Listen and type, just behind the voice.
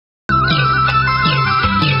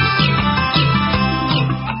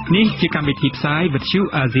នេះជាកម្មវិធីផ្សាយវិទ្យុ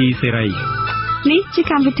អាស៊ីសេរីនេះជា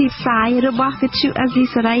កម្មវិធីផ្សាយរបស់វិទ្យុអាស៊ី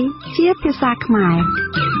សេរីជាភាសាខ្មែរ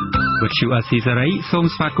វិទ្យុអាស៊ីសេរីសូម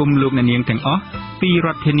ស្វាគមន៍លោកអ្នកនាងទាំងអស់ពីរ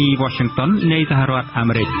ដ្ឋធានី Washington នៃសហរដ្ឋអា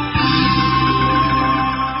មេរិក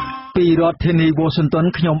ពីរដ្ឋធានី Washington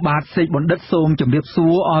ខ្ញុំបាទសេកបណ្ឌិតសូមជម្រាបសួ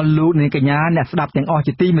រអស់លោកអ្នកកញ្ញាអ្នកស្ដាប់ទាំងអស់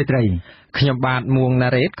ជាទីមេត្រីខ្ញុំបាទមួងណា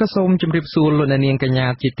រ៉េតក៏សូមជម្រាបសួរលោកអ្នកនាងកញ្ញា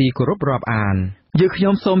ជាទីគោរពរាប់អានយើងខ្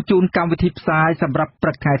ញុំសូមជូនកម្មវិធីផ្សាយសម្រាប់ព្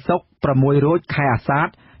រឹកខែសុក្រ6រោចខែអាសាឍ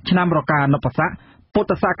ឆ្នាំរកានុបស័កពុទ្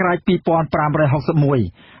ធសករាជ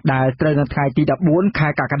2561ដែលត្រូវនៅថ្ងៃទី14ខែ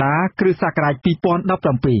កក្កដាគ្រិស្តសករាជ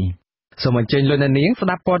2017សូមអញ្ជើញលោកអ្នកនាងស្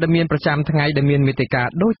ដាប់ព័ត៌មានប្រចាំថ្ងៃដែលមានមេត្តា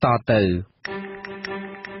ដូចតទៅ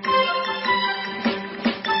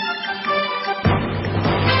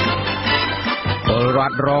ពលរ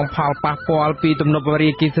ដ្ឋរងផលប៉ះពាល់ពីទំនប់វារី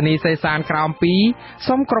អគ្គិសនីសេសានក្រោម2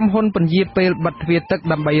សុំក្រុមហ៊ុនពន្យាពេលបិទទ្វារទឹក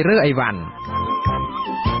ដើម្បីរើអីវ៉ាន់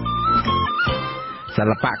សិ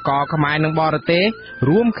ល្បករខ្មែរនិងបរទេស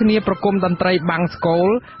រួមគ្នាប្រគំតន្ត្រីបាំងស្កូល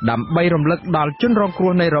ដើម្បីរំលឹកដល់ជនរងគ្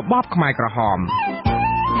រោះនៃរបបខ្មែរក្រហម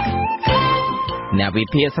អ្នកវិ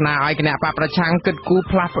ភាគស្នើឲ្យគណៈបកប្រឆាំងគិតគូរ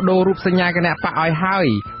ផ្លាស់ប្តូររូបសញ្ញាគណៈបកឲ្យហើយ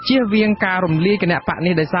ជៀសវាងការរំលាយគណៈបក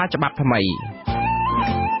នេះដោយសារច្បាប់ថ្មី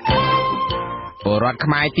ពលរដ្ឋខ្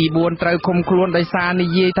មែរទី4ត្រូវឃុំខ្លួនដោយសារនិ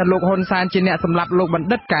យាយថាលោកហ៊ុនសែនជាអ្នកសម្លាប់លោកបណ្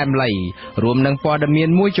ឌិតកែមលីរួមនឹងព័ត៌មាន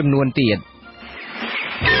មួយចំនួនទៀត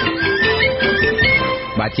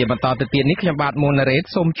បាទជាបន្តទៅទៀតនេះខ្ញុំបាទមូណារ៉េត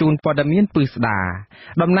សូមជូនព័ត៌មានពិស្ដា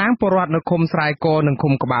តំណាងពលរដ្ឋនៅឃុំស្រែគរនិង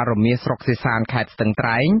ឃុំក្បាលរមៀស្រុកសេសានខេត្តស្ទឹងត្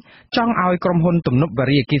រែងចង់ឲ្យក្រុមហ៊ុនទំនប់វា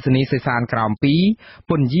រីអគ្គិសនីសេសានក្រោម2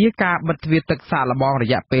ពន្យាការបិទទ្វារទឹកសាកល្បងរ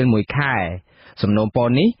យៈពេល1ខែសំណូមពរ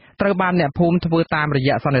នេះត្រូវបានអ្នកភូមិធ្វើតាមរ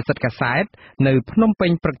យៈសន្និសីទកាសែតនៅភ្នំពេ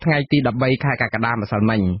ញព្រឹកថ្ងៃទី13ខែកក្កដាម្សិល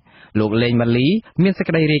មិញលោកលេងម៉ាលីមានសេច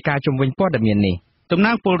ក្តីរាយការណ៍ជុំវិញព័ត៌មាននេះតំ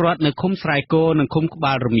ណាងពលរដ្ឋនៅឃុំស្រែគរនិងឃុំក្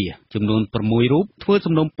បាលរមៀចំនួន6រូបធ្វើ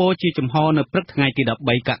សំណុំពរជាចំហនៅព្រឹកថ្ងៃទី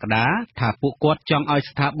13កក្កដាថាពួកគាត់ចង់ឲ្យ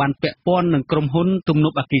ស្ថាប័នពាក់ព័ន្ធនឹងក្រុមហ៊ុនទំន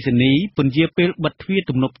ប់អគ្គិសនីពន្យាពេលបិទទ្វារ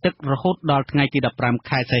ទំនប់ទឹករហូតដល់ថ្ងៃទី15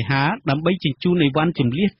ខែសីហាដើម្បីជញ្ជូនអីវ៉ាន់ជ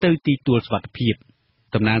ម្លៀសទៅទីទួលសុវត្ថិភាព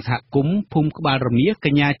តំណាងសហគមន៍ភូមិក្បាលរមៀក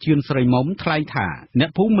ញ្ញាជឿនស្រីមុំថ្លែងថាអ្នក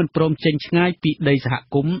ភូមិមិនព្រមចេញឆ្ងាយពីដីសហ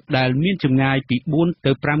គមន៍ដែលមានចម្ងាយពី4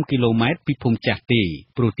ទៅ5គីឡូម៉ែត្រពីភូមិចាស់ទេ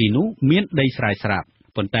ព្រោះទីនោះមានដីស្រែស្រាប់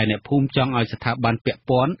ប៉ុន្តែអ្នកភូមិចង់ឲ្យស្ថាប័នពាក់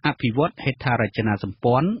ព័ន្ធអភិវឌ្ឍហេដ្ឋារចនាសម្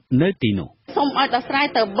ព័ន្ធនៅទីនោះសូមឲ្យដោះស្រាយ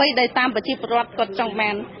ទៅបីដោយតាមប្រជាពលរដ្ឋគាត់ចង់បា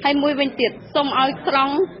នហើយមួយវិញទៀតសូមឲ្យត្រ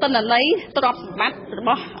ង់តនន័យទ្រព្យសម្បត្តិរប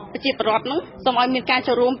ស់ប្រជាពលរដ្ឋនោះសូមឲ្យមានការ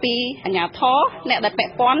ចូលរួមពីអាជ្ញាធរអ្នកដែលពា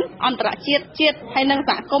ក់ព័ន្ធអន្តរជាតិហើយនិង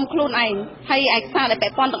សហគមន៍ខ្លួនឯងហើយឯកសារដែលពា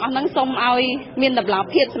ក់ព័ន្ធទាំងអស់ហ្នឹងសូមឲ្យមានតម្លា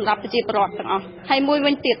ភាពសម្រាប់ប្រជាពលរដ្ឋទាំងអស់ហើយមួយ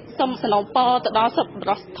វិញទៀតសូមសនំពរទៅដល់សិទ្ធិប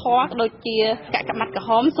រិសុទ្ធធម៌ដូចជាកក្កមត្តក្រហ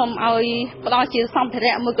មសូមឲ្យផ្ដល់ជាសម្ភា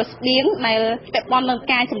រៈមួយក៏ស្បៀងដែលពាក់ព័ន្ធនឹង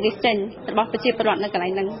ការជំនះចេញរបស់ប្រជាពលរដ្ឋនៅកន្លែ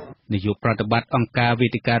ងហ្នឹងនាយកប្រតិបត្តិអង្គការវេ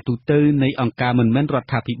ទិកាទូទៅនៃអង្គការមិនមែនរ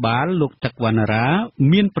ដ្ឋាភិបាលលោកតឹកវណ្ណារា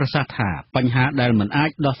មានប្រសាសន៍ថាបញ្ហាដែលមិនអាច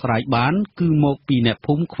ដោះស្រាយបានគឺមកពីអ្នក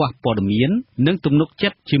ភូមិខ្វះព័ត៌មាននិងទំនុកចិ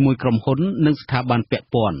ត្តជាមួយក្រុមហ៊ុននិងស្ថាប័នពាក់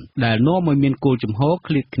ព័ន្ធដែលនាំឲ្យមានគោលជំហរ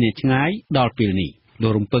ឃ្លាតគ្នាឆ្ងាយដល់ពេលនេះលោ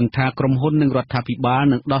ករំពឹងថាក្រុមហ៊ុននិងរដ្ឋាភិបាល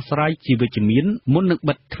នឹងដោះស្រាយជាវិជ្ជមានមុននឹង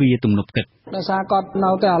បិទទ្វារទំនប់ទឹកដោយសារគាត់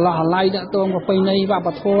នៅតែអាឡោះអាល័យតាក់ទងប្រពៃណីវប្ប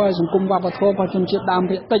ធម៌ហើយសង្គមវប្បធម៌របស់ជនជាតិដើម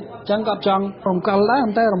ភាគតិចអញ្ចឹងគាត់ចង់រំកិលដែរ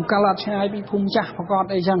តែរំកិលអត់ឆ្ងាយពីភូមិចាស់ប្រកប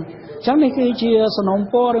អីចឹងអញ្ចឹងនេះគឺជាសំណូម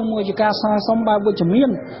ពរឬមួយជាការស្នើសុំបែបវិជ្ជមាន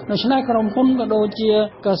ដូច្នេះក្រុមហ៊ុនក៏ដូចជា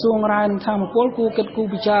ក្រសួងរាយនឹងធម្មពលគូគិតគូ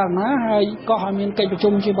ពិចារណាហើយក៏ឲ្យមានកិច្ចប្រ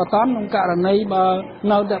ជុំជាបន្តក្នុងករណីបើ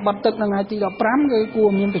នៅតែបាត់ទឹកនៅថ្ងៃទី15គឺគួរ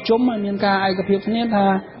មានប្រជុំឲ្យមានការឯកភាពគ្នាថា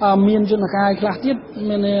មានយន្តការខ្លះទៀត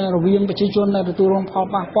មានរវាងប្រជាជនដែលទទួលរងផល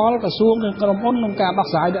ប៉ះពាល់ក្រសួងនិងក្រុមហ៊ុនក្នុងការដោះ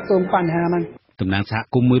ស្រាយទាក់ទងបញ្ហាហ្នឹងតំណាងសហ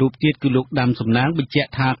គមន៍មួយរូបទៀតគឺលោកដាំសំណាងបញ្ជាក់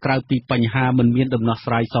ថាក្រៅពីបញ្ហាមិនមានដំណោះ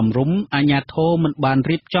ស្រាយសមរម្យអាជ្ញាធរមិនបាន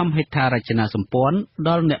រៀបចំហេដ្ឋារចនាសម្ព័ន្ធដ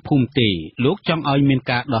ល់អ្នកភូមិទេលោកចង់ឲ្យមាន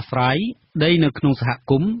ការដោះស្រាយដីនៅក្នុងសហ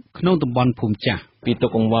គមន៍ក្នុងតំបន់ភូមិចាស់ពីទុក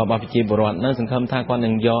កង្វល់របស់ប្រជាពលរដ្ឋនឹងសង្ឃឹមថាគាត់នឹ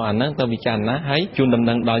ងយកអាហ្នឹងទៅពិចារណាហើយជូនដំ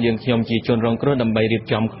ណឹងដល់យើងខ្ញុំជាជនរងគ្រោះដើម្បីរៀប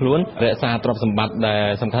ចំខ្លួនរក្សាទ្រព្យសម្បត្តិដែល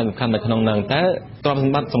សំខាន់នៅក្នុងហ្នឹងតែទ្រព្យស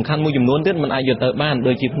ម្បត្តិសំខាន់មួយចំនួនទៀតមិនអាចយកទៅបាន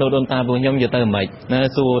ដូចជាភ្នូដូនតាពួកខ្ញុំយកទៅមិនណា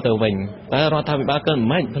សួរទៅវិញតែរដ្ឋាភិបាលគិត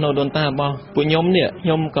មិនភ្នូដូនតារបស់ពួកខ្ញុំនេះខ្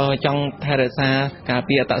ញុំក៏ចង់ថែរក្សាការ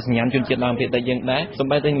ពារអត្តសញ្ញាណជនជាតិដើមភាគតិចយើងដែរសូ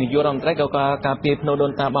ម្បីតែនាយករដ្ឋមន្ត្រីក៏ការពារភ្នូដូ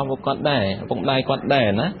នតារបស់ពួកគាត់ដែរឪពុកម្ដាយគាត់ដែរ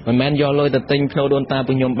ណាមិនមែនយកលុយទៅទិញភ្នូដូនតា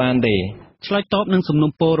ពួកខ្ញុំបានទេឆ្លើយតបនឹងសំ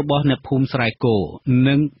ណុំពររបស់អ្នកភូមិស្រែគោ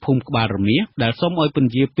និងភូមិក្បាលរមៀដែលសូមឲ្យព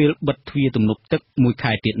ន្យាពេលបិទទ្វារទំនប់ទឹក1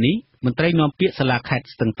ខែទៀតនេះមន្ត្រីនាំពាក្យសាលាខេត្ត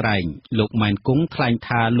ស្ទឹងត្រែងលោកម៉ែនគង់ថ្លែង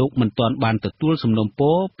ថាលោកមិនទាន់បានទទួលសំណុំព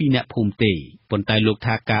រពីអ្នកភូមិទេប៉ុន្តែលោក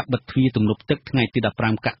ថាការបិទទ្វារទំនប់ទឹកថ្ងៃទី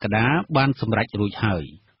15កក្កដាបានសម្រេចរួចហើយ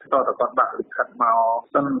តតគាត់ដាក់លិខិតមក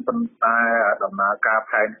សិនប៉ុន្តែដំណើរការ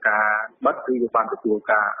ផែនការបិទគឺបានទទួល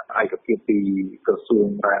ការឯកភាពពីក្រសួង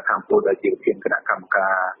រាជកម្មពលដែលជាប្រធានគណៈកម្មកា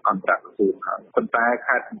រអន្តរក្រសួងហើយប៉ុន្តែ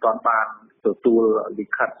ខេត្តមិនទាន់បានទទួលលិ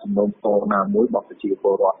ខិតសំណូមពរណាមួយរបស់ប្រជាព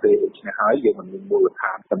លរដ្ឋទេដូច្នេះហើយយើងមិនមានមូលដ្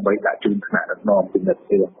ឋានដើម្បីដាក់ជូនថ្នាក់ដឹកនាំពិនិត្យ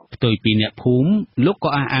ទេផ្ទុយពីអ្នកភូមិលោកក៏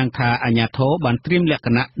អះអាងថាអាជ្ញាធរបានត្រៀមលក្ខ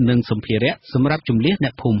ណៈនិងសម្ភារៈសម្រាប់ជម្លៀសអ្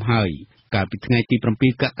នកភូមិហើយកាលពីថ្ងៃទី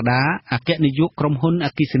7កក្កដាអគ្គនាយកក្រុមហ៊ុនអ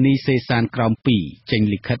គ្គិសនីសេសានក្រោម2ចេញ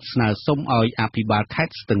លិខិតស្នើសុំឲ្យអភិបាលខេត្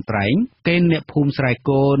តស្ទឹងត្រែងកេណ្ឌអ្នកភូមិស្រែ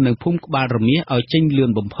គោនិងភូមិក្បាលរមៀសឲ្យចេញលឿ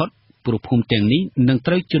នបំផុតព្រោះភូមិទាំងនេះនឹង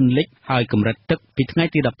ត្រូវជន់លិចហើយកម្រិតទឹកពីថ្ងៃ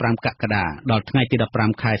ទី15កក្កដាដល់ថ្ងៃទី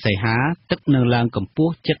15ខែសីហាទឹកនឹងឡើងកម្ព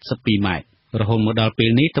ស់72ម៉ែត្ររហូតមកដល់ពេ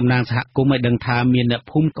លនេះតំណាងសហគមន៍ឲ្យដឹងថាមានអ្នក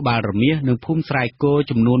ភូមិក្បាលរមៀសនិងភូមិស្រែគោ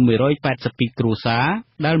ចំនួន182គ្រួសារ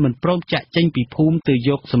ដែលមិនព្រមចាក់ចេញពីភូមិទៅ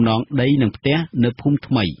យកសំណងដីនិងផ្ទះនៅភូមិ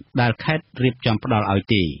ថ្មីដែលខេត្តរៀបចំផ្ដល់ឲ្យ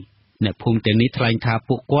ទេអ្នកភូមិទាំងនេះថ្លែងថា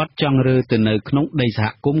ពួកគាត់ចង់រើទៅនៅក្នុងដីសហ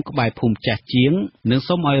គមន៍ក្បែរភូមិចាស់ជាងនិង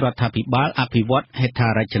សូមឲ្យរដ្ឋាភិបាលអភិវឌ្ឍហេដ្ឋា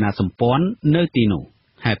រចនាសម្ព័ន្ធនៅទីនោះ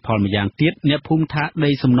ហេតុផលម្យ៉ាងទៀតអ្នកភូមិថា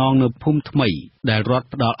ដីសំណងនៅភូមិថ្មីដែលរដ្ឋ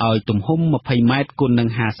ផ្ដល់ឲ្យទំហំ20ម៉ែត្រគុណនឹង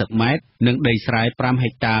50ម៉ែត្រនិងដីស្រែ5ហិ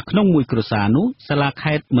កតាក្នុងមួយគ្រួសារនោះសាលា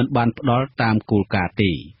ខេត្តមិនបានផ្ដល់តាមគោលការណ៍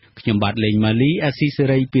ទេខ្ញុំបាទលេងម៉ាលីអាស៊ីសេ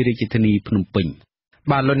រីពីរាជធានីភ្នំពេញ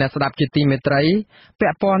បាទលោកអ្នកស្ដាប់ជាទីមេត្រីពា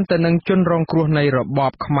ក់ព័ន្ធទៅនឹងជនរងគ្រោះនៃរប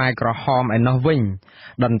បខ្មែរក្រហមឯណោះវិញ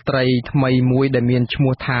តន្ត្រីថ្មីមួយដែលមានឈ្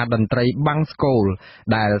មោះថាតន្ត្រីបាំងស្កូល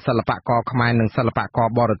ដែលសិល្បករខ្មែរនិងសិល្បករ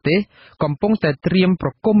បរទេសកំពុងតែត្រៀមប្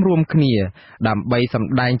រគំរួមគ្នាដើម្បីស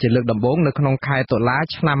ម្ដែងជាលើកដំបូងនៅក្នុងខែតុលា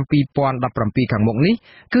ឆ្នាំ2017ខាងមុខនេះ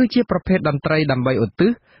គឺជាប្រភេទតន្ត្រីដើម្បីឧទ្ទិ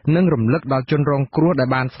សនិងរំលឹកដល់ជនរងគ្រោះដែល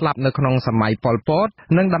បានស្លាប់នៅក្នុងសម័យប៉ុលពត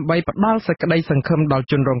និងដើម្បីផ្ដល់សេចក្តីសង្ឃឹមដល់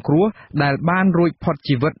ជនរងគ្រោះដែលបានរួចផុត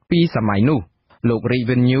ជីវិតពីសម័យនោះលោករី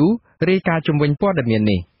វិនញូរាយការណ៍ជំវិញព័ត៌មាន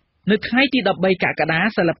នេះនៅថ្ងៃទី13កក្កដា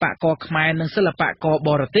សិល្បករខ្មែរនិងសិល្បករប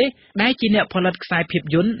រទេសដែលជាអ្នកផលិតខ្សែភាព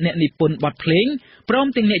យន្តអ្នកនិពន្ធបទភ្លេងព្រម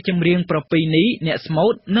ទាំងអ្នកចម្រៀងប្រពៃណីអ្នកស្មូ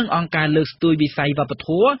តនិងអង្គការលើកស្ទួយវិស័យវប្បធ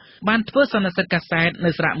ម៌បានធ្វើសន្និសីទកាសែត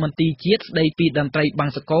នៅសារមន្ទីរជាតិស្ដីពីតន្ត្រីបាំ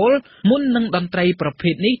ងស្កូលមុននឹងតន្ត្រីប្រ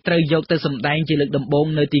ភេទនេះត្រូវយកទៅសម្ដែងជាលើកដំបូង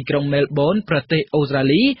នៅទីក្រុងមែលប៊នប្រទេសអូស្ត្រា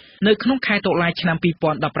លីនៅក្នុងខែតុលាឆ្នាំ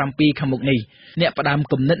2017ខាងមុខនេះអ្នកផ្ដាំ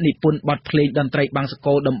គំនិតនិពន្ធបទភ្លេងតន្ត្រីបាំងស្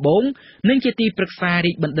កូលដំបូងនិងជាទីប្រឹក្សា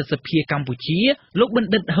រាជបណ្ឌិតសភាកម្ពុជាលោកប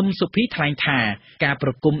ណ្ឌិតហឹមសុភីថ្លែងថាការប្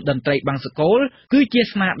រគំតន្ត្រីបាំងស្កូលគឺជា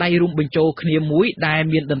ស្នាដៃរួមបញ្ចូលគ្នាមួយដែល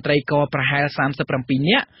មានតន្ត្រីករប្រហែល37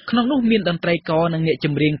នាក់ក្នុងនោះមានតន្ត្រីករនិងអ្នកច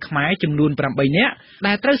ម្រៀងខ្មែរចំនួន8នាក់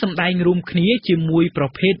ដែលត្រូវសម្ដែងរួមគ្នាជាមួយប្រ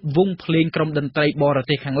ភេទវង់ភ្លេងក្រុមតន្ត្រីបរ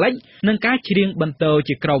ទេសខាងលិចនិងការច្រៀងបន្ទរ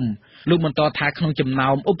ជាក្រុមលោកបន្តថាក្នុងចំណោ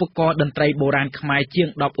មឧបករណ៍តន្ត្រីបុរាណខ្មែរជាង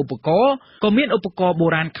10ឧបករណ៍ក៏មានឧបករណ៍បុ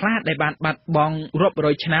រាណខ្លះដែលបានបាត់បង់រាប់រ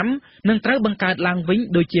យឆ្នាំនិងត្រូវបង្កើតឡើងវិញ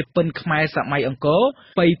ដូចជាពិណខ្មែរសម័យអង្គរ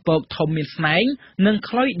ប៉ីពកធំមានស្នែងនិង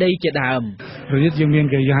ខ្លុយដីជាដើមរនាតយើងមាន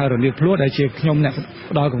គេហៅរនាតភ្លោះដែលជាខ្ញុំអ្នក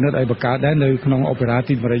ផ្ដល់គំនិតឲ្យបង្កើតដែរនៅក្នុងអូប៉េរ៉ា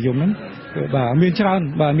ទីមរយមហ្នឹងបាទមានច្រើន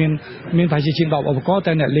បាទមានប្រហែលជាជាង10ឧបករណ៍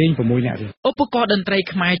តែអ្នកលេង6នាក់ទេឧបករណ៍តន្ត្រី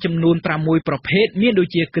ខ្មែរចំនួន6ប្រភេទមានដូច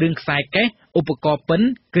ជាគ្រឿងខ្សែកេះឧបករណ៍ពិណ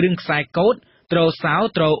គ្រឿងខ្សែកោតទ្រសោ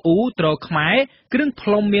ទ្រអ៊ូទ្រខ្មែរគ្រឿងផ្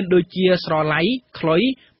លុំមានដូចជាស្រឡៃខ្លុយ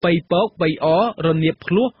ប៉ីពកប៉ីអរនាប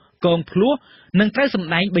ភ្លោះកងភ្លោះនិងត្រូវសម្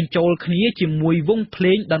ដែងបញ្ចូលគ្នាជាមួយវង់ភ្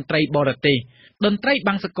លេងតន្ត្រីបរទេសតន្ត្រី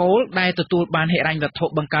បាំងស្កូលដែលទទួលបានហិរញ្ញវត្ថុ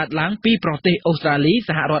បង្កើតឡើងពីប្រទេសអូស្ត្រាលីស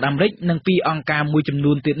ហរដ្ឋអាមេរិកនិងពីអង្គការមួយចំ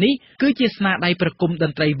នួនទៀតនេះគឺជាស្នាដៃប្រគំត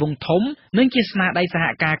ន្ត្រីវង់ធំនិងជាស្នាដៃសហ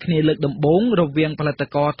ការគ្នាលើកដំបូងរវាងផលិត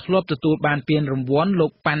ករធ្លាប់ទទួលបានពានរង្វាន់លោ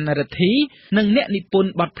កប៉ាន់រិទ្ធីនិងអ្នកនិពន្ធ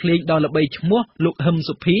បទភ្លេងដ៏ល្បីឈ្មោះលោកហឹម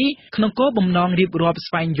សុភីក្នុងគោលបំណងរៀបរាប់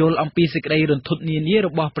ស្វែងយល់អំពីសេចក្តីរន្ធត់នានារ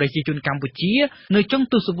បស់ប្រជាជនកម្ពុជានៅចុង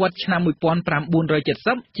ទសវត្សរ៍ឆ្នាំ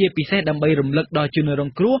1970ជាពិសេសដើម្បីរំលឹកដល់ជនរង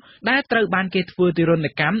គ្រោះដែលត្រូវបានគេធ្វើទារុណ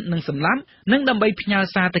កម្មនិងសម្លាប់និងដើម្បីផ្ញើ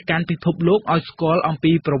សារទៅកាន់ពិភពលោកឲ្យស្គាល់អំ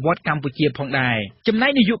ពីប្រវត្តិកម្ពុជាផងដែរចំណែ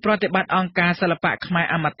កនាយកប្រតិបត្តិអង្គការសិល្បៈខ្មែរ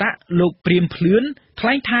អមតៈលោកព្រាមភ្លឿនថ្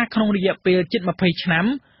លែងថាក្នុងរយៈពេលជិត20ឆ្នាំ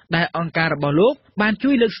ដែលអង្គការរបស់លោកបាន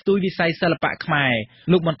ជួយលើកស្ទួយវិស័យសិល្បៈខ្មែរ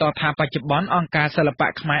លោកបន្តថាបច្ចុប្បន្នអង្គការសិល្បៈ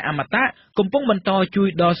ខ្មែរអមតៈកំពុងបន្តជួយ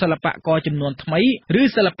ដល់សិល្បករចំនួនថ្មីឬ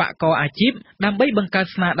សិល្បករអាជីពដើម្បីបង្កើត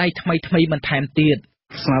ស្នាដៃថ្មីៗបន្ថែមទៀត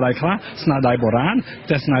ស្នាដៃខ្លះស្នាដៃបុរាណ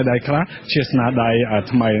តែស្នាដៃខ្លះជាស្នាដៃ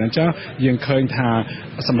ថ្មីអញ្ចឹងយើងឃើញថា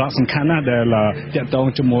សម្រាប់សំខាន់ណាស់ដែលតាក់ទង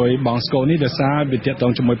ជាមួយបងស្គរនេះដោយសារវាតាក់ទ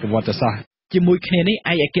ងជាមួយប្រវត្តិសាស្ត្រ ជាមួយគ្នានេះ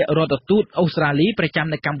ឯកអគ្គរដ្ឋទូតអូស្ត្រាលីប្រចាំ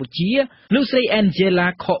នៅកម្ពុជាលោកស្រី Angela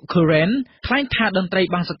Khmer ថ្លែងថាតន្ត្រី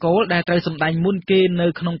បង្សកលដែលត្រូវសម្ដែងមុនគេនៅ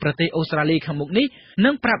ក្នុងប្រទេសអូស្ត្រាលីខាងមុខនេះនឹ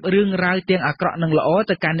ងប្រាប់រឿងរ៉ាវទាំងអាក្រក់និងល្អ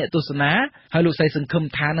ទៅកាន់អ្នកទស្សនាហើយលោកស្រីសង្ឃឹម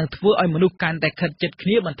ថានឹងធ្វើឲ្យមនុស្សកាន់តែខិតជិតគ្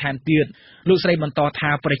នាបន្ថែមទៀតលោកស្រីបន្តថា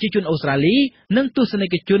ប្រជាជនអូស្ត្រាលីនិងទស្សនិ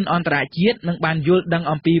កជនអន្តរជាតិនឹងបានយល់ដឹង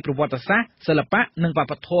អំពីប្រវត្តិសាស្ត្រសិល្បៈនិងវប្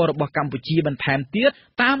បធម៌របស់កម្ពុជាបន្ថែមទៀត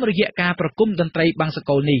តាមរយៈការប្រគំតន្ត្រីបង្ស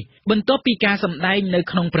កលនេះបន្ទាប់ពីការសម្ដែងនៅ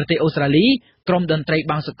ក្នុងប្រទេសអូស្ត្រាលីក្រុមតន្ត្រី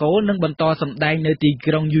បង្សកលនឹងបន្តសម្ដែងនៅទី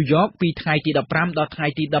ក្រុងញូវយ៉កពីថ្ងៃទី15ដល់ថ្ងៃ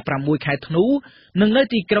ទី16ខែធ្នូនិងនៅ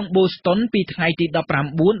ទីក្រុងបូស្តុនពីថ្ងៃទី19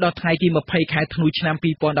ដល់ថ្ងៃទី20ខែធ្នូឆ្នាំ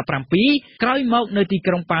2017ក្រោយមកនៅទី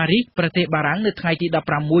ក្រុងប៉ារីសប្រទេសបារាំងនៅថ្ងៃទី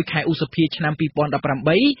16ខែឧសភាឆ្នាំ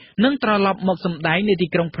2018និងត្រឡប់មកសម្ដែងនៅទី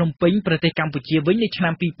ក្រុងភ្នំពេញប្រទេសកម្ពុជាវិញនៅឆ្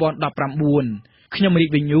នាំ2019ខ្ញុំរីក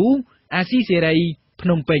វិញ្ញូអាស៊ីសេរីភ្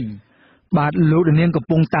នំពេញបាទលោកនាងកំ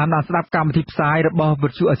ពុងតាមដានស្ដាប់កម្មវិធីផ្សាយរបស់វិ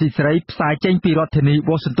ទ្យុអាស៊ីសេរីផ្សាយចេញពីរដ្ឋធានី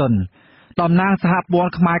Washington តំណាងសហព័ន្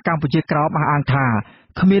ធខ្មែរកម្ពុជាក្រោមអះអាងថា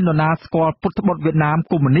គ្មាននរណាស្គាល់ពុទ្ធបុត្រវៀតណាម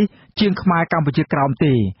កុម្មុយនីសជាងខ្មែរកម្ពុជាក្រោម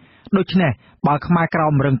ទេដូច្នេះបើខ្មែរក្រោ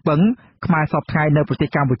មរឹងពឹងខ្មែរសពថ្ងៃនៅប្រទេស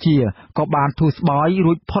កម្ពុជាក៏បានធូរស្បើយ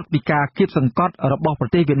រួចផុតពីការគៀបសង្កត់របស់ប្រ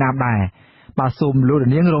ទេសវៀតណាមដែរបាទសូមលោក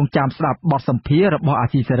នាងរងចាំស្ដាប់បទសម្ភាសន៍របស់អា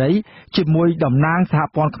ស៊ីសេរីជាមួយតំណាងសហ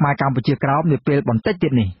ព័ន្ធខ្មែរកម្ពុជាក្រោមនាពេលបន្តិចទៀ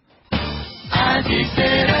តនេះ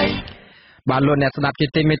បាទលោកអ្នកស្ដាប់ជា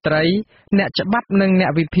ទីមេត្រីអ្នកច្បាប់និងអ្ន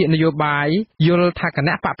កវិភាគនយោបាយយល់ថាគ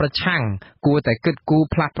ណៈបកប្រឆាំងគួរតែគិតគូរ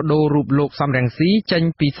ផ្លាស់ប្ដូររូបលោកសំរងស៊ីចេញ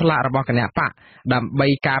ពីស្លាករបស់គណៈបកដើម្បី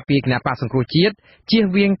ការពារគណៈបកសង្គ្រោះជាតិជៀស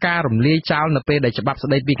វាងការរំលាយចោលនៅពេលដែលច្បាប់ស្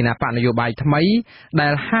តីពីគណៈបកនយោបាយថ្មីដែ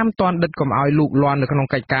លហាមទាន់ដិតកុំឲ្យលូកលាន់នៅក្នុង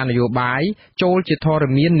កិច្ចការនយោបាយចូលជាធរ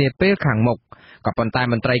មាននាពេលខាងមុខក៏ប៉ុន្តែ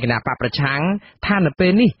មន្ត្រីគណៈបកប្រឆាំងថានៅពេ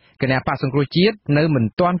លនេះគណៈបកសង្គ្រោះជាតិនៅមិន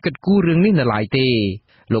ទាន់គិតគូររឿងនេះនៅឡើយទេ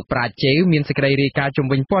លោកប្រាជ្ញជេវមានសេចក្តីរាយការណ៍ជំ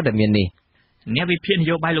វិញព័ត៌មាននេះអ្នកវិភាគន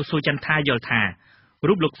យោបាយលោកស៊ូចន្ទថាយល់ថា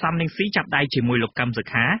រូបលោកសំរងស៊ីចាប់ដៃជាមួយលោកកឹមសុ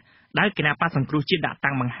ខាដែលគណៈបកសង្គ្រោះជាតិដាក់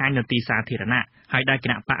តាំងបង្ហាញនៅទីសាធារណៈហើយដែលគ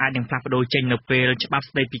ណៈបកអាចនឹងផ្លាស់ប្ដូរចេញនៅពេលច្បាប់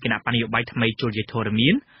ស្តីពីគណៈបកនយោបាយថ្មីចូលជាធរមា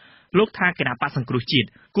នលោកថាគណៈបកសង្គ្រោះជាតិ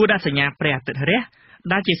គួរដាក់សញ្ញាព្រះអាទិត្យរះ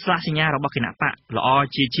ដែលជាស្លាកសញ្ញារបស់គណៈបកល្អ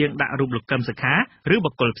ជាជាងដាក់រូបលោកកឹមសុខាឬបុ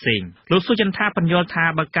គ្គលផ្សេងលោកស៊ូចន្ទថាបញ្យល់ថា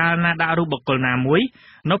បើកាលណាដាក់រូបបុគ្គលណាមួយ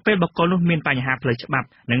នៅពេលបុគ្គលនោះមានបញ្ហាផ្លូវច្បាប់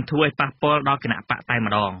នឹងធ្វើឲ្យប៉ះពាល់ដល់គណៈបកតែ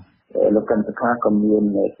ម្ដងលោកកឹមសុខាក៏មាន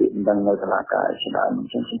ពាក្យបណ្ដឹងនៅតុលាការឆ្នាំអ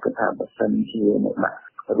ញ្ចឹងខ្ញុំគិតថាបើសិនជាអ្នកដាក់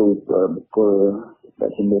រូបបុគ្គលដែ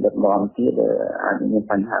លជាមេដឹកនាំទៀតអាចមាន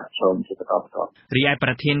បញ្ហាប្រឈមជាបន្តបន្ទាប់រីឯប្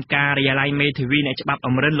រធានការិយាល័យមេធាវីអ្នកច្បាប់អ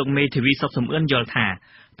មរិនលោកមេធាវីសុកសំអឿនយល់ថា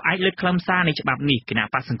ផ្អែកលើខ្លឹមសារនៃច្បាប់នេះគណៈ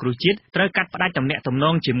បកសង្គ្រោះជាតិត្រូវកាត់ផ្តាច់ទំនាក់ទំន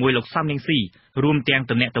ងជាមួយលោកសំរងស៊ីរួមទាំង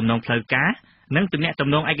ទំនាក់ទំនងផ្លូវការនិងទំនាក់ទំ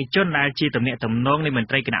នងឯកជនដែលជាទំនាក់ទំនងនៃមន្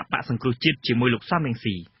ត្រីគណៈបកសង្គ្រោះជាតិជាមួយលោកសំរង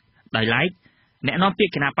ស៊ីដោយឡែកអ្នកនាំពាក្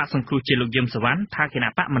យគណៈបកសង្គ្រោះជាតិលោកយឹមសវណ្ណថាគណៈ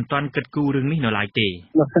បកមិនទាន់គិតគូររឿងនេះនៅឡើយទេ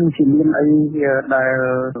បើសិនជាមានអីដែ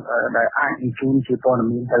លអាចបញ្ជូនជាព័ត៌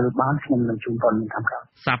មានទៅបានខ្ញុំនឹងជូនព័ត៌មានខាងក្រៅ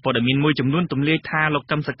សារព័ត៌មានមួយចំនួនទម្លាយថាលោក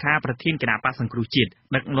កឹមសុខាប្រធានគណៈបកសង្គ្រោះជាតិ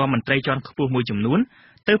ដឹកនាំមន្ត្រីជាន់ខ្ពស់មួយចំនួន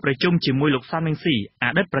ទៅប្រជុំជាមួយលោកសំរងស៊ីអ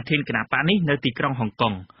តីតប្រធានគណៈបកនេះនៅទីក្រុងហុងកុ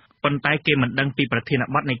ងប៉ុន្តែគេមិនដឹងពីប្រធាន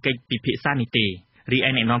បទនៃកិច្ចពិភាក្សានេះទេរីឯ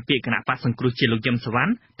អ្នកនាំពាក្យគណៈបកសង្គ្រោះជាតិលោកយឹមសវណ្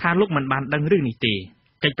ណថាលោកមិនបានដឹងរឿងនេះទេ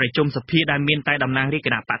កិច្ចប្រជុំសភាដែលមានតែតំណាងរាជគ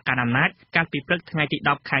ណៈបកកណ្ដាលអំណាចកាលពីព្រឹកថ្ងៃទី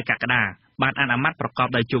10ខែកក្កដាបានអនុម័តប្រកប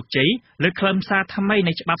ដោយជោគជ័យលើខ្លឹមសារថ្មី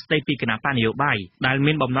នៃច្បាប់ស្តីពីគណៈបកនយោបាយដែល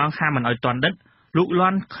មានបំណងហាមមិនឲ្យទាន់ដិតលូកលា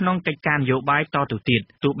ន់ក្នុងកិច្ចការនយោបាយតទៅទៀត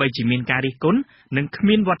ទោះបីជាមានការរិះគន់និងគ្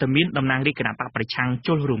មានវត្តមានតំណាងរាជគណៈបកប្រឆាំង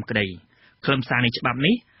ចូលរួមក្តីខ្លឹមសារនៃច្បាប់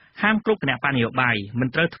នេះហាមគ្រប់គណៈបកនយោបាយមិន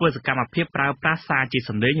ត្រូវធ្វើសកម្មភាពប្រើប្រាស់សារជា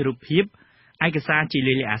សម្លេងរូបភាពឯកសារជា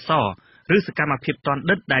លាយលក្ខណ៍អក្សរឬសកម្មភាពទាន់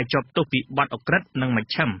ដិតដែលជាប់ទោសពីបទឧក្រិដ្ឋនិងម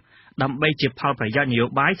ជ្ឈិមដើម្បីជាផលប្រយោជន៍នយោ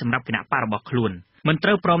បាយសម្រាប់គណៈបករបស់ខ្លួនមិនត្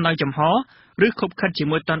រូវព្រមដោយចំហឬខុបខិតជា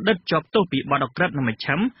មួយទាន់ដិតជាប់ទោសពីបទឧក្រិដ្ឋនិងមជ្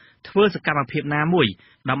ឈិមធ្វើសកម្មភាពណាមួយ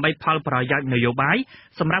ដើម្បីផលប្រយោជន៍នយោបាយ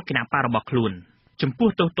សម្រាប់គណៈបករបស់ខ្លួនចំពោះ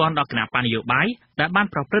ទោសទណ្ឌដល់គណៈបកនយោបាយដែលបាន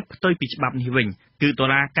ប្រព្រឹត្តផ្ទុយពីច្បាប់នេះវិញគឺតុ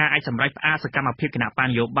លាការអាចសម្រេចផ្អាកសកម្មភាពគណៈបកន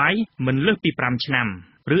យោបាយមិនលើសពី5ឆ្នាំ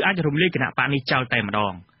ឬអាចរំលាយគណៈបកនេះចោលតែម្ដ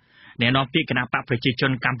ងអ្នកនាំពាក្យគណៈបកប្រជាជ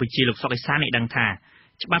នកម្ពុជាលោកសុកអេសានបានដឹងថា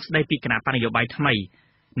ច្បាប់ស្តីពីគណៈបកនយោបាយថ្មី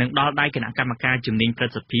នឹងដល់ដៃគណៈកម្មការជំនាញព្រឹ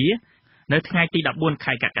ទ្ធសភានៅថ្ងៃទី14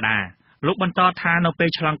ខែកក្កដាលោកបន្តថានៅពេល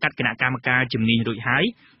ឆ្លងកាត់គណៈកម្មការជំនាញរួចហើយ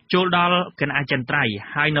ចូលដល់គណៈអចិន្ត្រៃយ៍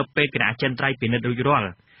ហើយនៅពេលគណៈអចិន្ត្រៃយ៍ពិនិត្យរួចរាល់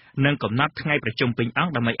នឹងកំណត់ថ្ងៃប្រជុំពេញអង្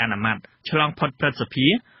គដើម្បីអនុម័តឆ្លងផុតព្រឹទ្ធសភា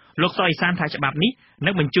លោកសុកអេសានថាច្បាប់នេះនឹ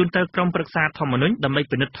ងបញ្ជូនទៅក្រុមប្រឹក្សាធម្មនុញ្ញដើម្បី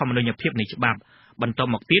ពិនិត្យធម្មនុញ្ញភាពនៃច្បាប់បន្ត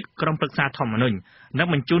មកទៀតក្រុមប្រឹក្សាធម្មនុញ្ញនឹង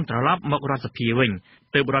បញ្ជូនត្រឡប់មករដ្ឋសភាវិញ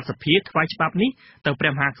ទើបរដ្ឋសភាថ្វាយច្បាប់នេះទៅព្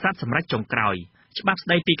រះមហាក្សត្រសម្រេចចុងក្រោយ ច្បាប់ស្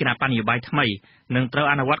តីពីគណៈបញ្ញយោបាយថ្មីនឹងត្រូវ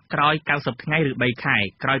អនុវត្តក្រោយ90ថ្ងៃឬ3ខែ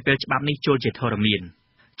ក្រោយពេលច្បាប់នេះចូលជាធរមាន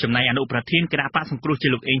ចំណែកអនុប្រធានគណៈបកសង្គ្រោះជា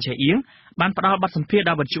លោកអេងឆៃអៀងបានផ្ដល់បទសម្ភាសន៍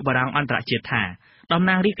ដល់វិទ្យុបារាំងអន្តរជាតិថាតំ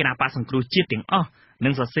ណាងរាជគណៈបកសង្គ្រោះជាតិទាំងអស់នឹ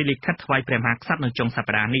ងសរសេរលិខិតថ្វាយព្រះមហាក្សត្រនៅចុងស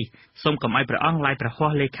ប្តាហ៍នេះសូមកុំឲ្យព្រះអង្គឡាយព្រះហ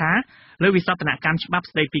ស្ថលេខាលើវិសោធនកម្មច្បាប់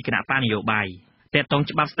ស្តីពីគណៈបកនយោបាយតែតង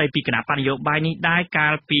ច្បាប់ស្តីពីគណៈបកនយោបាយនេះដែរកា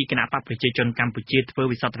លពីគណៈបកប្រជាជនកម្ពុជាធ្វើ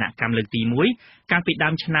វិសោធនកម្មលើកទី1កាលពីដើ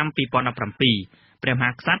មឆ្នាំ2017ព្រះម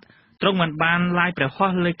ហាក្សត្រទ្រង់មិនបានឡាយព្រះហ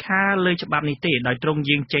ស្ថលេខាលើច្បាប់នេះទេដោយទ្រង់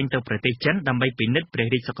យាងចេញទៅប្រទេសចិនដើម្បីពិនិត្យព្រះ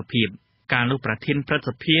រាជសុខភាពកាលនោះប្រធានព្រឹទ្ធ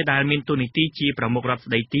សភាដែលមានតួនាទីជាប្រមុខរដ្ឋ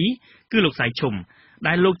ស្ដីទីគឺលោកសៃឈុំ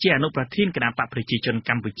ដែលលោកជាអនុប្រធានគណៈបកប្រជាជន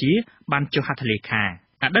កម្ពុជាបានចុះហត្ថលេខា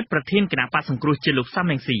អតីតប្រធានគណៈបកសង្គ្រោះជាតិលោកសំ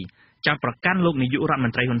រងស៊ីចោទប្រកាន់លោកនាយករដ្ឋម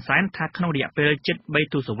ន្ត្រីហ៊ុនសែនថាក្នុងរយៈពេលជិត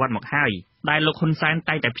3ទសវត្សរ៍មកហើយដែលលោកហ៊ុនសែន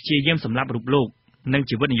តែងតែព្យាយាមសម្លាប់រូបលោកនិង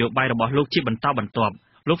ជីវិតនយោបាយរបស់លោកជាបន្តបន្ទាប់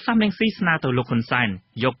លោកសំរងស៊ីស្នើទៅលោកហ៊ុនសែន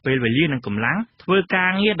យកពេលវេលានិងកម្លាំងធ្វើកា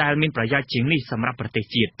រងារដែលមានប្រយោជន៍ជាងនេះសម្រាប់ប្រទេស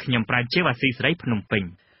ជាតិខ្ញុំប្រាជ្ញជាអាស៊ីសេរីភ្នំពេញ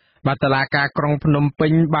បាទតុលាការក្រុងភ្នំពេ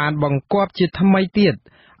ញបានបង្គាប់ជាថ្មីទៀត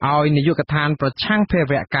ឲ្យនាយកដ្ឋានប្រឆាំងភេរ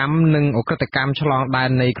វកម្មនិងអក្រិតកម្មឆ្លងដែន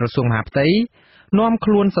នៃក្រសួងមហាផ្ទៃនាំ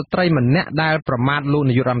ខ្លួនស្ត្រីម្នាក់ដែលប្រមាថលោក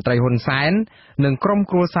នាយករដ្ឋមន្ត្រីហ៊ុនសែននិងក្រុម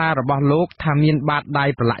គ្រួសាររបស់លោកថាមានបាតដៃ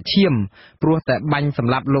ប្រឡាក់ឈាមព្រោះតែបាញ់ស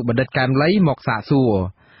ម្លាប់លោកបណ្ឌិតកែមលីមកសាកសួរ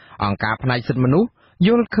អង្គការផ្នែកសិទ្ធិមនុស្សយ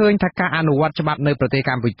ល់ឃើញថាការអនុវត្តច្បាប់នៅប្រទេស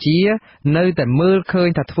កម្ពុជានៅតែមើលឃើញ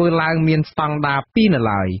ថាធ្វើឡើងមានស្តង់ដារ2នៅ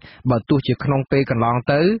ឡើយបើទោះជាក្នុងពេលកន្លង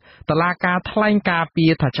ទៅតុលាការថ្លែងការពា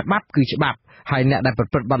រថាច្បាប់គឺច្បាប់ហើយអ្នកដែលប្រ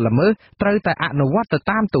ព្រឹត្តបទល្មើសត្រូវតែអនុវត្តទៅ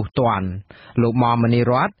តាមទោសទណ្ឌលោកមុំមនី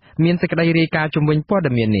រតមានសេចក្តីរាយការណ៍ជំវិញព័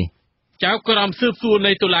ត៌មាននេះចៅក្រមស៊ើបសួរ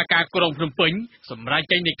នៃតុលាការក្រុងភ្នំពេញសម្រាប់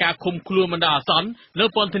ចេញនៃការឃុំខ្លួនបណ្ដោះអាសន្ននៅ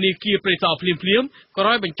ពន្ធនាគារព្រៃសរភ្លាមក្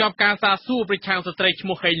រោយបញ្ចប់ការសាកសួរប្រឆាំងស្ត្រីឈ្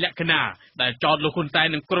មោះហេងលក្ខណាដែលចោទលោកហ៊ុនសែន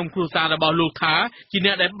និងក្រុមគ្រួសាររបស់លោកថាជាអ្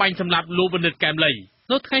នកដែលបាញ់សម្លាប់លោកបណ្ឌិតកែមលី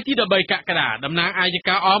នៅថ្ងៃទី13កក្កដាតំណាងអាយ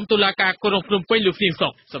កាអមតុលាការក្រុងភ្នំពេញលោកសៀងសុ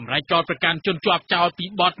កសម្រាប់ចោទប្រកាន់ជនជាប់ចោទពី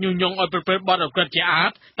បទញុះញង់ឲ្យប្រព្រឹត្តបទអក្រិតជាអា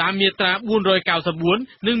តតាមមាត្រា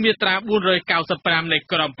494និងមាត្រា495នៃ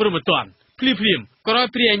ក្រមព្រហ្មទណ្ឌភ្លាមក្រោយ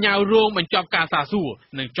ព្រាអាជ្ញារងបញ្ចប់ការសាកសួរ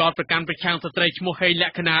និងចោទប្រកាន់ប្រឆាំងស្ត្រីឈ្មោះហេងល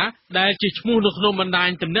ក្ខណាដែលជាឈ្មោះនៅក្នុងបណ្ដាញ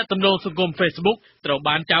ទំនាក់ទំនងសង្គម Facebook ត្រូវ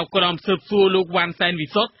បានចៅក្រមស៊ើបសួរលោកវ៉ាន់សែនវិ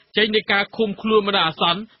សុទ្ធចេញនៃការឃុំខ្លួនបណ្ដោះអាស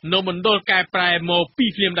ន្ននៅមណ្ឌលកែប្រែមក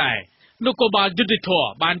2ភ្លាមដែរនគរបាលយុតិធធ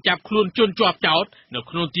បានចាប់ខ្លួនជនជាប់ចោទនៅ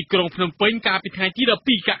ក្នុងទីក្រុងភ្នំពេញកាលពីថ្ងៃទី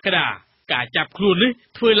12កក្កដាការចាប់ខ្លួននេះ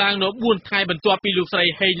ធ្វើឡើងនៅ4ថ្ងៃបន្ទាប់ពីលោកស្រី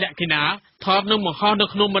ហេងលក្ខណាថតនឹងបង្ហោះនៅ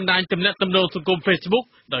ក្នុងបណ្ដាញទំនាក់ទំនងសង្គម Facebook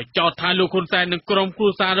ដោយចោទថាលោកហ៊ុនសែននិងក្រុមគ្រួ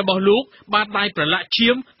សាររបស់លោកបានដៃប្រឡាក់ឈា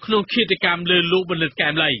មក្នុងឃាតកម្មលើលោកបណ្ឌិតកែ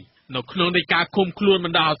មលីនៅក្នុងនៃការឃុំខ្លួនប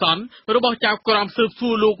ណ្ដោះអាសន្នរបស់ចៅក្រមស៊ើបសួ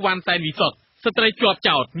រលោកវ៉ាន់សែនវិសុទ្ធស្ត្រីជាប់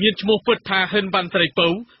ចោទមានឈ្មោះពិតថាហិនវ៉ាន់ស្រីពៅ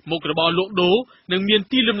មុខរបរលក់ដូរនិងមាន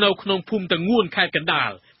ទីលំនៅក្នុងភូមិតងួនខេត្តកណ្ដា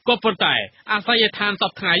លក៏ប៉ុន្តែអាស័យដ្ឋានស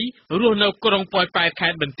ពថ្ងៃរស់នៅក្រុងប៉ោយប៉ែតខេ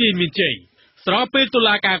ត្តបន្ទាយមានជ័យស្របពេលតុ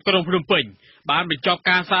លាការក្រុងភ្នំពេញបានបញ្ចប់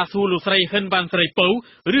ការសាកសួរលោកស្រីហិនវ៉ាន់ស្រីពៅ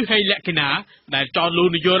ឬហេងលក្ខណាដែលចោទលោក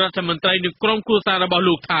នាយករដ្ឋមន្ត្រីនិងក្រុមគ្រួសាររបស់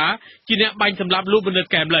លោកថាជាអ្នកបាញ់សម្លាប់លោកបណ្ឌិត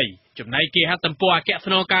កែមលីចំណែកគេហទំព័រអគ្គ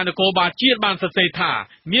ស្នងការនគរបាលជាតិបានសរសេរថា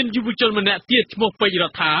មានយុវជនម្នាក់ទៀតឈ្មោះពេជ្ររ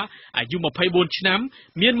ដ្ឋាអាយុ24ឆ្នាំ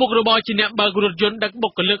មានមុខរបរជាអ្នកបើករថយន្តដឹកបុ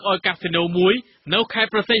គ្គលិកឲ្យកាស៊ីណូមួយនៅខេត្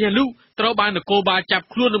តប្រសិទ្ធហនុត្រូវបាននគរបាលចាប់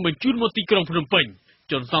ខ្លួននិងបញ្ជូនមកទីក្រុងភ្នំពេញ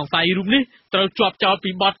ជនសង្ស័យរូបនេះត្រូវជាប់ចោទ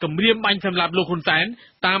ពីបទគំរាមបាញ់សម្លាប់លោកហ៊ុនសែន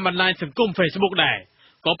តាមបណ្ដាញសង្គម Facebook ដែរ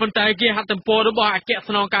ក៏ប៉ុន្តែគេហទំព័ររបស់អគ្គ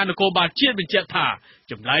ស្នងការនគរបាលជាតិបញ្ជាក់ថា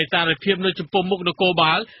ចម្លើយសារភាពនៅចំពោះមុខនគរ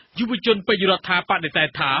បាលយុវជនពេជ្ររដ្ឋាបដិសេធ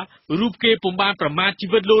ថារូបគេពុំបានប្រមាថជី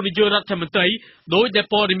វិតលោកនាយករដ្ឋមន្ត្រីដោយដែល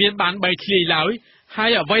ព័ត៌មានបានបីធ្លាយឡើយហើ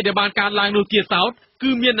យអ្វីដែលបានកើតឡើងនោះទៀតសោតគឺ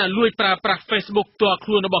មានអ្នកលួចប្រើប្រាស់ Facebook ផ្ទាល់ខ្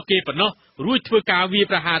លួនរបស់គេប៉ុណ្ណោះរួចធ្វើការវាយ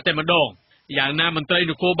ប្រហារតែម្ដងយ៉ាងណាមន្ត្រី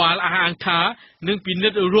នគរបាលអះអាងថានឹងពិនិ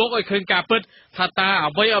ត្យរកឲ្យឃើញការពិតថាតើ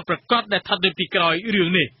អ្វីឲ្យប្រកាសដែលស្ថិតនៅពីក្រោយរឿង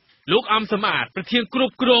នេះលោកអំសំអាតប្រធានគ្រ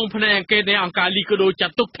ប់គ្រងផ្នែកអង្គការនៃអង្គការលីកាដូចា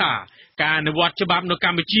ត់ទុកថាការអនុវត្តច្បាប់នៅក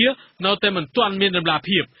ម្ពុជានៅតែមិនទាន់មានដំណា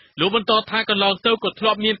ភាពលោកបន្តថាកន្លងទៅក៏ធ្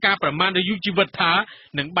លាប់មានការប្រមាថអាយុជីវិតថា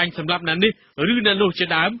នឹងបាញ់សម្លាប់អ្នកនេះឬអ្នកនោះជា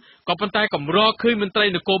ដើមក៏ប៉ុន្តែកម្រឃើញមន្ត្រី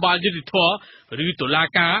នគរបាលយុតិធធឬតុលា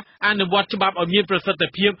ការអនុវត្តច្បាប់ឲ្យមានប្រសិទ្ធ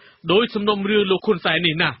ភាពដោយសំណុំរឿងលោកហ៊ុនសែន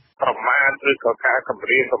នេះណាប្រមាថឬក៏ការគម្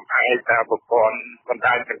រាមកំហែងតាមប្រព័ន្ធបណ្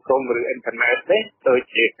ដាញសង្គមឬអ៊ីនធឺណិតទេដូច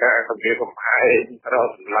ជាការគម្រាមកំហែងរក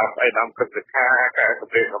សម្លាប់ឯកឧត្តមព្រឹត្តិការណ៍ការគ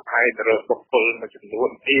ម្រាមកំហែងទៅរកបុគ្គលមួយចំនួន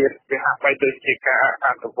ទៀតវាហាក់បីដូចជាការអ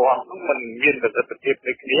នុវត្តមិនមានប្រសិទ្ធភាព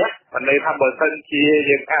ដូចគ្នាប៉ុ ในทำเบอร์เซนชี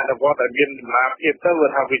ยังอ่านแต่ว่าแต่เรียนมาเพียงแต่ว่า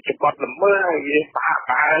ทำวิจัยบทละเมื่อยังปาก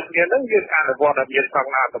มาเรียนนั่งยังอ่านแต่ว่าแต่เรียนฟัง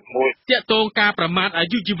นาแต่มวยเจ้าตรงการประมาทอา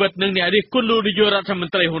ยุชีวิตหนึ่งเนี่ยได้คุณรู้นโยรัฐมน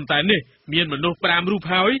ตรีหุ่นแต่นี่เมียนมนุษย์ปรามรูป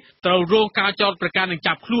หายเต่าโรงการจอดประการหนึ่ง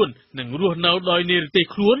จับคล้วนหนึ่งรัวเนาโดยเนรติ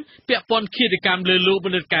คล้วนเปียปอนขีดกรรมเลยลูกบร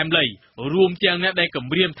รดการเลยรวมเจียงเนี่ยได้กับ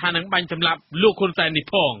เรียมทานังบันจำลับลูกคนแต่ใน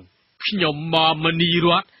พองขยมมอมณี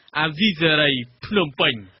รัตอาซิเซไรพนมเป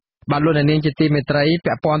ญบาลูนเนียงจิตีเมตรัยเปี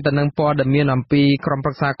ยปอนตะนังปอดเมียนอัมปีกรมป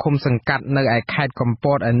รักษาคมสังกัดในไอแคดกอมป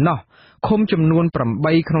อดอันเนาะคมจำนวนปรำใบ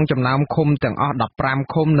ขนมจำนำคมแต่งอดับปราม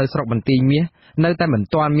คมในสระบันตีเมียในแต่เหมือน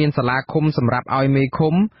ตอนเมียนสลาคมสำหรับเอาเมค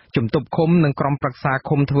มจุ่มตุบคมในกรมปรักษา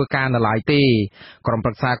คมทวการหลายตีกรมป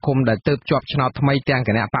รักษาคมได้เติบจบชนะทำไมแตง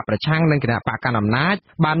กันเนี่ยปะประช่างในกันเนี่ยปะการอำนาจ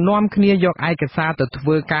บานน้อมขณียกไอกษาแต่ทว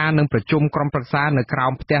การในประชุมกรมปรักษาในกรา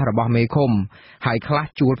วเตะระบอบเมคมหายคลา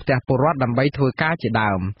จูดเตะปรวัดดำใบทวการเจด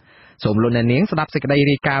ามสมลุนเนียงสดับสกได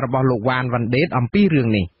รีการระบอบลูกวานวันเดชอัมปีเรื่อง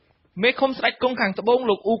นี้เมคมสไลด์กงขังตะบง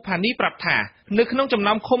ลูกอูผานี้ปรับถ่านึกขนมจำน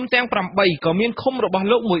ำคมแตงปรำใบก็มีคมระบอบ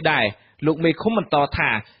โลกมวยได้ลูกเมคมมันต่อถ่า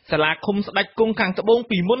สลาคมสไลด์กงขังตะบง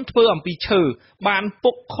ปีมุนเพื่ออัมปีเชอบาน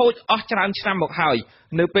ปุกโคจอจรันชนะบอกหาย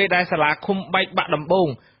เนื้อเปได้สลาคมใบบะดำบง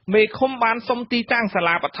เมคมบานสมตีตั้งสล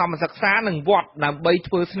าปฐมศึกษาหนึ่งวอดนำใบเ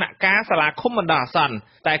พื่อสนากาสลาคมมันด่าสัน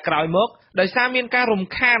แต่กลายมกโดยสามีการรม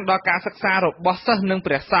ข้ามดอการศึกษาระบอบเซหนึ่งเป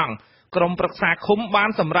รียสั่งกรมปรักษาคมบาน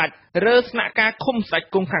สำรัจเรือสนาการคมใส่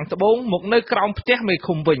กงขังตะบงหมกในกรองเจ้าไม่ค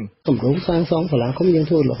มวิ่งสมรู้สร้างซองสลาคมยัง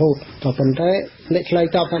ทั่วโลกต่อไปได้เล็กเลย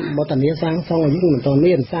เจ้าทำบัตรนี้สร้างซองอายุเหมือนตอน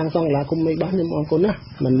นี้สร้างซองสลาคมไม่บ้านยังมองคนนะ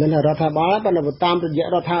มันเป็นรัฐบาลเป็นระบบตามระยะ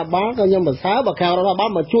รัฐบาลก็ยังแบบสาวแบบแขวรัฐบาล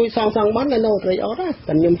มาช่วยสร้างบ้านในโลกเลยเอาได้แ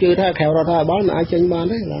ต่ยังเจอถ้าแขวรัฐบาลมาอาจจะมา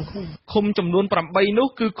ได้หรอคมจำนวนปรับใบนู้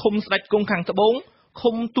คือคมใส่กงขังตะบงค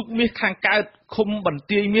มตุกมีขางกาดคมบัน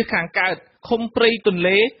ตีมีขางกาดคมปรีตุนเ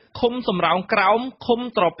ล่คมสำรองกราวคม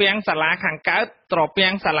ตรอเปียงสลาขางกาดตรอเปีย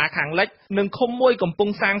งสลาขางเล็กหนึ่งคมมวยกับปุง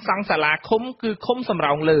สร้างสังสลาคมคือคมสำร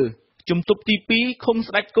องเลยจุ่มตุบตีปีคมส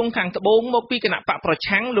ไลด์กงขังตะบงมกปีกณะปะประ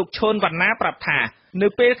ชังลูกชนวันน้าปรับถ่าเนื้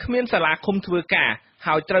อเป้ขมิ้นสลาคมทเวกาห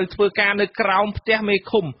าวเจอทเวกาในกราวเจ้าไม่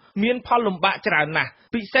คมเมียนพอลมบะจรานะ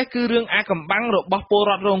พิเศษคือเรื่องอากำบังระบบโป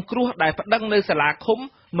รดรงครัวได้พัดดังในสลาคม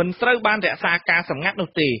เหมือนเสื้อบานแต่สาการสำงัดน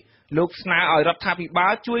ตีลูกสนาอ่อยรัฐาภิบา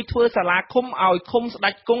ลช่วยทั่วสลาคมอ่อยคมสดั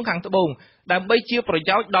ดกงขังตะบงแต่ใบเชี่ยวประโ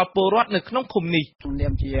ยชน์ดอกโปรดในขนมคมนี้เนีย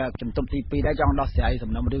มเชียจุ่มตุ่มตีปีได้จังดอกเสียส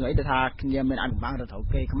มน้ำเรื่องไอ้แต่ถ้าเนียมเป็นอันบางแต่เถา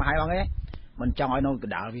เกยขมาให้บ้างไงมันจังไอ้โน่กระ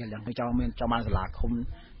ดาษเรียนอย่างให้จังมันจังมันสลาคม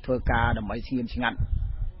ทั่วกาแต่ใบเชี่ยชิงัด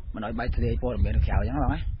มันอ่อยใบทะเลโปรดเป็นแขวยังไงบ้า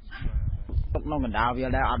งไหมตกน้องกระดาษเรีย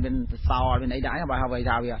นแล้วอันเป็นซาวเป็นไอ้ได้ใบหาใบ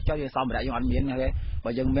ดาวเรียเจ้าจะซ้อมแบบยังอันเมียนไงใบ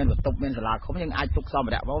ยังเมียนแบบตกเมียนสลาคมยังไอ้ตกซ้อมแบ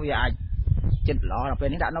บเพราะว่าไอ้จิตหล่อเราเป็น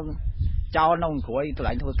นี่ได้น้องเจ้าน้องขวยตัวไหน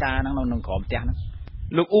ทั่วกาน้องขอมเตี้ยนะ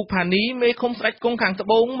ลูกอุปานี้เมคมสไลด์กงขังตะ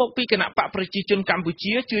บงมกปีกณะปะประจิจนกัมพูชี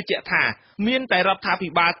เชื่อเจถ่าเมียนแต่รัฐาภิ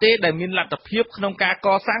บาลเต้ได้เมียนหลักเพียบขนมกา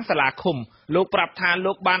ก่อสร้างสลาคมลูกปรับทาน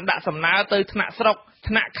ลูกบานดะสำนาเตยธนสรกธ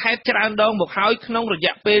นแคดจรานดองบกหายขนมระย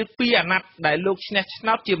ะเปรปีอนัดได้ลูกชนะชน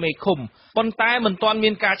ะเจียเมคมปนตายเหมือนตอนเมี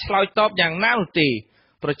ยนกาชลอยตอบอย่างน่าหนุตี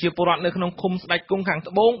ประชีพรอดในขนมคมสไลด์กงขังต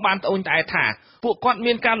ะบงบานตะอนใจถ่าพวกก้อนเ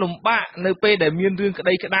มียนการหลุมบ้าในเปได้เมียนเรื่องกระไ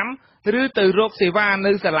ดกระดำหรือตือโรคเสวาใน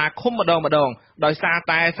สลาคมมาดองโดยซา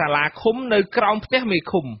ตายสลาคมในกรองเทมี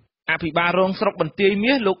คุมอภิบาลรงสรบบันเตียเมี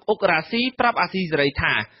ยลูกอกราศีปรับอาศีไรธ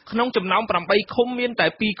าขนมจำน้องปรำใบคมเมียนแต่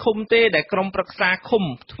ปีคมเต้ได้กรมปรักษาคม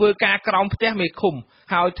ทเวกากรองเทมีคุม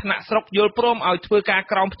หาวธนสรกโยลพร้อมเอาทเวกา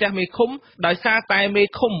กรองเทมีคุมโดยซาตายเม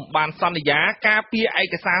คุมบานสัญญากาเปียไอ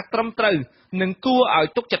กษาตรมตรึหนึ่งกู้เอา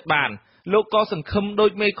ตุกจัดบานโลกก็สังคมโดย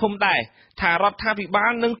เมคุมได้ถ้ารัฐาภิบา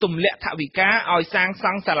ลนึ่งตุ่มเละทวิกาเอาสร้าง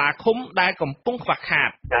สังสลาคมได้กำปุ้งฝักขาด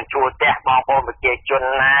อย่างชูแตะมองโอมเกี่ยจน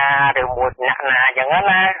นาหรือหมุดหนาอย่างนั้น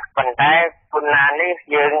นะคนได้คุณนานี่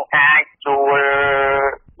ยืนอาชู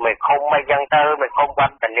ไม่คงไม่ยังเตอไม่คงวั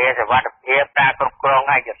นแต่เนี่ยแต่ว่าเทียบตากรองไ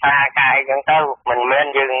อ้จะซากายยังเตอมันเหมือน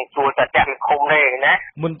ยังชูแต่แตะไม่คงเลยนะ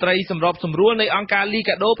มนตรีสำรบสำรวจในองค์การลีก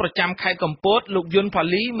าโดประจำไข่กำปดลูกยนต์พอ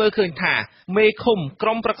ลีเมื่อคืนถ่าเมคมกร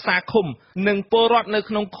มปรักษาคมหนึ่งโปรดในข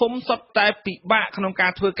นมคมสดแต่ปีบะขนมกา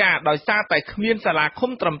รทัวกาโดยซาแต่ขมิ้นสลาค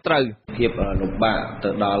มตรำตรึเทียบลูกบะเติ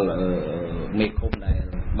ร์ดอลเมคมใน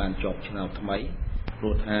บานจบชนะทำไม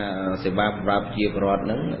รูทาเสบาปราบเจียบรอด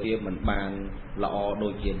นั้นเทียบมันบานละอโด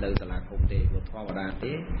ยเจียนเลยสลาคมเตะรูทว่ามาดาเต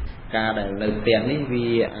ะการได้เลยเตียนนี่วี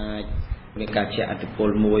มีการเชื่ออัตโพ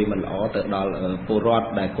ลมวยมันอ๋อเติร์ดอลปูรอด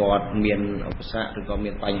ได้กอดเมียนอุปสรรคหรือก็เมี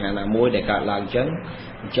ยนปัญหาหน้ามวยได้การล้างจัง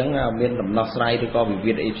เมียนลำนอกไซหรือก็วิ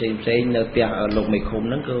วิธเอฟซีเนื้อเตียลงไม่คม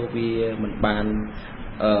นั้นก็วีมันบาน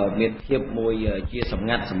មានភាពមួយជាសម្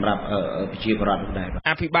ងាត់សម្រាប់ប្រជាពលរដ្ឋដែរ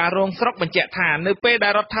អភិបាលរងស្រុកបញ្ជាក់ថានៅពេលដែ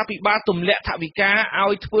លរដ្ឋាភិបាលទម្លាក់ថវិកាឲ្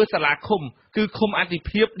យធ្វើសាលាឃុំគឺឃុំអធិ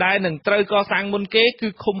ភាពដែលនឹងត្រូវកសាងមុនគេគឺ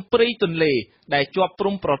ឃុំព្រៃទន្លេដែលជាប់ព្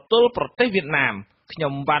រំប្រទល់ប្រទេសវៀតណាមខ្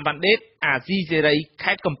ញុំវ៉ាន់វ៉ាន់ដេតអាស៊ីសេរី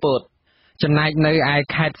ខេត្តកំពតចំណែកនៅឯ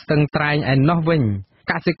ខេត្តស្ទឹងត្រែងឯណោះវិញ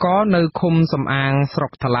កសិករនៅឃុំសំអាងស្រុ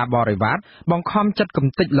កថ្លាបរិវត្តបង្ខំចិត្តកំ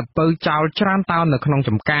ទេចល្ពៅចោលច្រើនតោននៅក្នុងច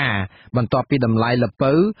ម្ការបន្ទាប់ពីតម្លៃល្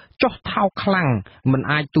ពៅចុះថោកខ្លាំងមិន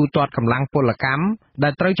អាចទូទាត់កម្លាំងពលកម្មដែ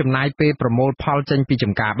លត្រូវចំណាយពេលប្រមូលផលចេញពីច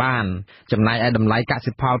ម្ការបានចំណែកឯតម្លៃក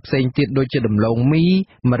សិផលផ្សេងទៀតដូចជាដំឡូងមី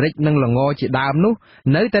ម្រេចនិងល្ងជាដើមនោះ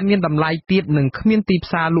នៅតែមានតម្លៃទាបនិងគ្មានទីផ្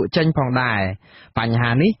សារលក់ចេញផងដែរបញ្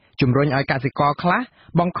ហានេះជំរុញឲ្យកសិករខ្លះ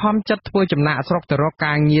បង្ខំចិត្តធ្វើចំណាកស្រុកទៅរក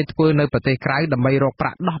ការងារធ្វើនៅប្រទេសក្រៅដើម្បីរកប្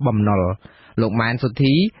រាក់ដោះបំណុលលោកម៉ែនសុ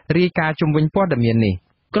ធីរាយការណ៍ជុំវិញព័ត៌មាននេះ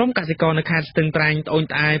ក្រុមកសិករនៅខេត្តស្ទឹងត្រែងត្អូញ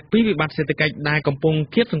ត្អែពីវិបត្តិសេដ្ឋកិច្ចដែលកំពុង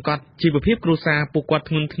គៀបសង្កត់ជីវភាពគ្រួសារពួកគាត់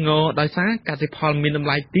ធ្ងន់ធ្ងរដោយសារកសិផលមានតម្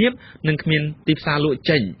លៃទាបនិងគ្មានទីផ្សារលក់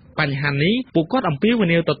ចេញបញ្ហានេះពួកគាត់អំពាវ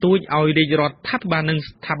នាវទទូចឲ្យរាជរដ្ឋាភិបាលនិង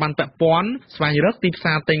ស្ថាប័នពាក់ព័ន្ធស្វែងរកទីផ្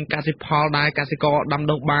សារទិញកសិផលដែលកសិករដាំ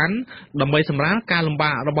ដុះបានដើម្បីសម្រាលការលំ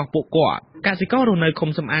បាករបស់ពួកគាត់កសិកររស់នៅឃុំ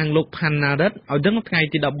សំអាងលោកផាន់ណារិតឲ្យដឹងថ្ងៃ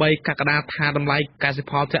ទី13កក្កដាថាតម្លៃកសិ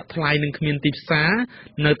ផលធ្លាក់ថ្លៃនិងគ្មានទីផ្សារ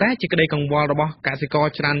នៅតែជាក្តីកង្វល់របស់កសិករ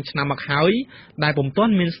ច្រើនឆ្នាំមកហើយដែលពុំទា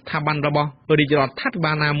ន់មានស្ថាប័នរបស់រាជរដ្ឋាភិ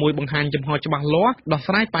បាលណាមួយបង្ហាញចំហច្បាស់លាស់ដោះ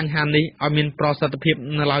ស្រាយបញ្ហានេះឲ្យមានប្រសិទ្ធភាព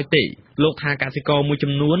នៅឡើយទេលោកថាកសិករមួយ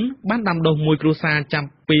ចំនួនបានដាំដុះមួយគ្រួសារចាប់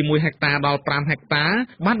ពី1ហិកតាដល់5ហិកតា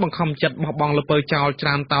បានបង្ខំចិត្តបោះបង់ល្ពៅចោលច្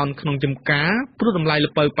រើនតោនក្នុងចម្ការព្រោះតម្លៃ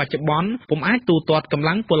ល្ពៅបច្ចុប្បន្នពុំអាចទូទាត់កម្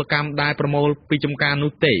លាំងពលកម្មដែលប្រមូលពីចម្ការ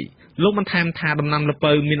នោះទេលោកបន្ថែមថាដំណាំល្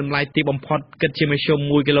ពៅមានតម្លៃទាបបំផុតគិតជាមធ្យម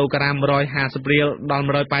1គីឡូក្រាម150រៀលដល់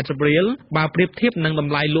180រៀលបើប្រៀបធៀបនឹងត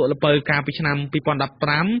ម្លៃលក់ល្ពៅកាលពីឆ្នាំ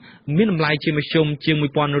2015មានតម្លៃជាមធ្យមជាង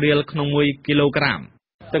1000រៀលក្នុង1គីឡូក្រាម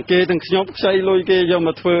ទាំងគេទាំងខ្ញុំខ្ចីលុយគេយកម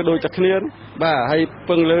កធ្វើដូចតែគ្នាបាទហើយ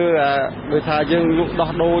ពឹងលើដូចថាយើងលក់ដោះ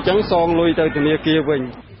ដូរអញ្ចឹងសងលុយទៅធនាគារវិញ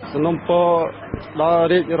សំណុំពរដល់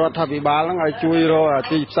រាជរដ្ឋាភិបាលហ្នឹងឲ្យជួយរក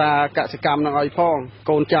ទីផ្សារកសិកម្មហ្នឹងឲ្យផង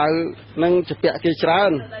កូនចៅនឹងជាពាក់គេច្រើ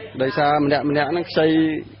នដោយសារម្នាក់ហ្នឹងខ្ចី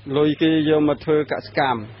លុយគេយកមកធ្វើកសិក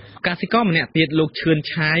ម្មកសិករម្នាក់ទៀតលោកឈឿន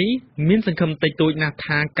ឆៃមានសង្ឃឹមតិចតួចណាស់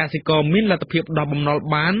ថាកសិករមានលទ្ធភាពដោះបំណុល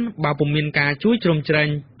បានបើពុំមានការជួយជ្រោមជ្រែង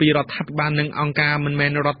ពីរដ្ឋាភិបាលនិងអង្គការមិនមែ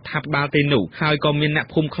នរដ្ឋាភិបាលទេនោះហើយក៏មានអ្នក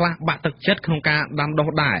ភូមិខ្លះបាក់ទឹកចិត្តក្នុងការដាំដុះ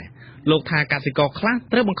ដែរលោកថាកសិករខ្លះ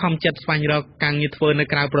ត្រូវបង្ខំចិត្តស្វែងរកការងារធ្វើនៅ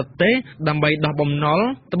ក្រៅប្រទេសដើម្បីដោះបំណុល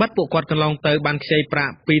ត្បិតពួកគាត់កន្លងទៅបានខ្ចីប្រា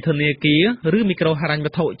ក់ពីធនាគារឬមីក្រូហិរញ្ញវ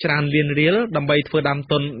ត្ថុច្រើនលានរៀលដើម្បីធ្វើដើម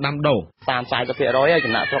ទុនដាំដុះ 30% ហើយ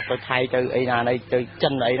ចំណាក់ស្រុកទៅថៃទៅអីណាទៅចិ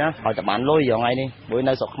នអីណាឲ្យតែបានលុយថ្ងៃនេះព្រោះ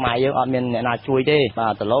នៅស្រុកខ្មែរយើងអត់មានអ្នកណាជួយទេបា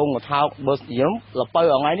ទដលងថោកបើយើងល្ពៅ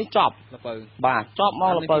ថ្ងៃនេះចប់ល្ពៅបាទចប់ម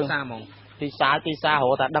កល្ពៅទីផ្សាររហូ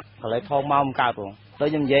តតែដឹកកន្លែងផងមកមិនកើតផងដូច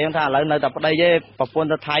ខ្ញុំនិយាយថាឥឡូវនៅតែប្តីទេប្រពន្ធ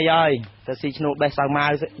ទៅថៃហើយទៅស៊ីឈ្នួលបេះសាវម៉ា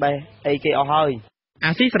វបេះអីគេអស់ហើយ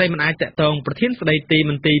អាស៊ីសេរីមិនអាចតាក់ទងប្រធានស្ដីទី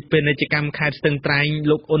មន្ទីរពាណិជ្ជកម្មខេត្តស្ទឹងត្រែង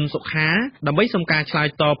លោកអ៊ុនសុខាដើម្បីសុំការឆ្លើយ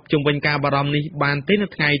តបជុំវិញការបារម្ភនេះបានទេនៅ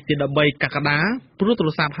ថ្ងៃទី13កក្កដាព្រោះទូ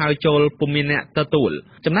រស័ព្ទហៅចូលពុំមានអ្នកទទួល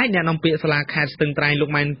ចំណែកអ្នកនាំពាក្យសាលាខេត្តស្ទឹងត្រែងលោក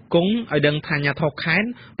ម៉ែនគង់ឲ្យដឹងថាអាជ្ញាធរខេត្ត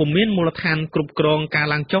ពុំមានមូលដ្ឋានគ្រប់គ្រងការ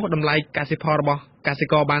ឡើងចុះតម្លៃកសិផលរបស់កសិ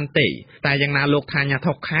ករបានទេតែយ៉ាងណាលោកថាអាជ្ញាធ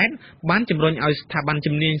រខេត្តបានជំរុញឲ្យស្ថាប័ន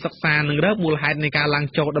ជំនាញសិក្សានិងរកមូលហេតុនៃការឡើង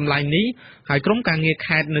ចុះតម្លៃនេះហើយក្រុមការងារ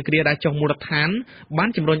ខេត្តនៅគ្រាដែលចុះមូលដ្ឋានបាន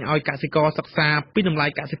ជំរុញឲ្យកសិករសិក្សាពីតម្លៃ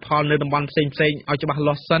កសិផលនៅតំបន់ផ្សេងៗឲ្យច្បាស់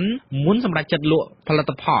លាស់សិនមុនសម្រាប់ចាត់លក់ផលិ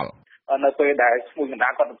តផលនៅពេលដែលឈ្មោះកណ្ដា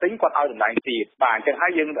លគាត់ទៅទិញគាត់ឲ្យតម្លៃទៀតបាទអញ្ចឹងហើ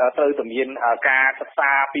យយើងត្រូវតែមានការសិក្សា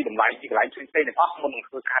ពីតម្លៃទីកន្លែងផ្សេងៗទាំងអស់មុននឹង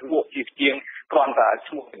ធ្វើការលក់ជាងគ្រាន់តែ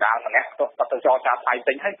ឈ្មោះកណ្ដាលម្នាក់គាត់ទៅចរចាផ្សាយ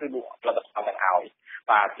ទិញហើយគឺលក់ផលិតផលនឹងឲ្យ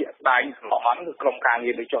បាទជាក់ស្ដែងកន្លងមកគឺក្រុមការ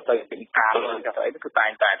ងារដូចចុះទៅពីការលើចុះទៅអីគឺតែ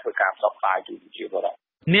ងតែធ្វើការផ្សព្វផ្សាយជូនប្រជាពលរដ្ឋ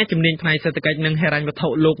អ្នកជំនាញផ្នែកសេដ្ឋកិច្ចនិងហិរញ្ញវត្ថុ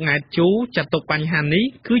លោកង៉ែតជូចាត់ទុកបញ្ហានេះ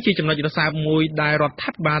គឺជាចំណុចរសើបមួយដែលរដ្ឋា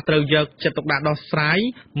ភិបាលត្រូវយកចិត្តទុកដាក់ដោះស្រាយ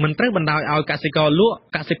មិនត្រូវបណ្ដោយឲ្យកសិករលក់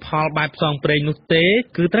កសិផលបែបផ្សងព្រេងនោះទេ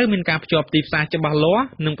គឺត្រូវមានការភ្ជាប់ទីផ្សារច្បាស់លាស់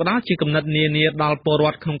និងផ្ដល់ជាគំនិតនានាដល់ពលរ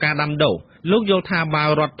ដ្ឋក្នុងការដាំដុះលោកយល់ថាបើ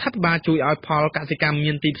រដ្ឋាភិបាលជួយឲ្យផលកសិកម្ម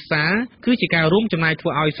មានទីផ្សារគឺជាការរួមចំណែកធ្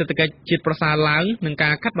វើឲ្យសេដ្ឋកិច្ចជាតិប្រសើរឡើងនិងកា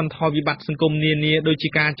រកាត់បន្ថយវិបត្តិសង្គមនានាដូចជា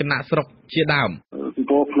ការចំណាក់ស្រុកជាដើម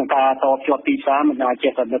ព្រោះក្នុងការតភ្ជាប់ទីផ្សារមិនអាច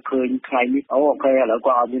ចេះតែនឹកឃើញថ្ងៃនេះអូខេឥឡូវ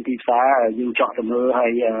គាត់ឲ្យមានទីផ្សារយើងចោះទៅមើលហើ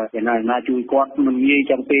យយ៉ាងណាជួយគាត់មិនងាយ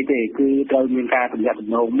ចឹងពេកទេគឺត្រូវមានការទំនាក់ទំ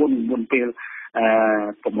នងមុនពេល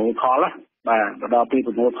ប្រមូលផលណាបាទដល់ពេល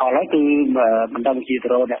ប្រមូលផលហើយគឺមិនដឹងជាទៅ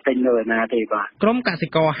រកអ្នកទិញនៅឯណាទេបាទក្រុមកសិ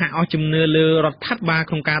ករហាក់អស់ជំនឿលើរដ្ឋាភិបាល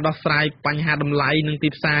ក្នុងការដោះស្រាយបញ្ហាតម្លៃនិងទី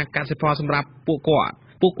ផ្សារកសិផលសម្រាប់ពួកគាត់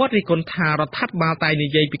ពួកគាត់រិះគន់ថារដ្ឋាភិបាលតែនិ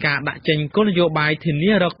យាយពីការដាក់ចេញគោលនយោបាយធា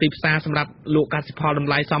នារកទីផ្សារសម្រាប់លក់កសិផលត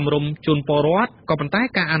ម្លៃសមរម្យជូនពលរដ្ឋក៏ប៉ុន្តែ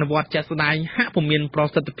ការអនុវត្តជាក់ស្ដែងហាក់ពុំមានប្រ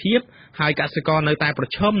សិទ្ធភាពហើយកសិករនៅតែប្រ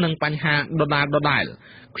ឈមនឹងបញ្ហាដដែល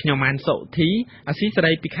ខ្ញុំម៉ានសុធីអាស៊ីសេ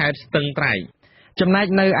រីពីខេត្តស្ទឹងត្រែងចំណែក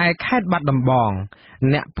នៅឯខេត្តបាត់ដំបង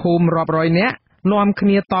អ្នកភូមិរាប់រយនាក់នាំគ្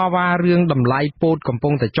នាតវ៉ារឿងតម្លៃពោតកំពុ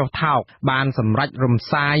ងតែចុះថោកបានសម្រេចរំ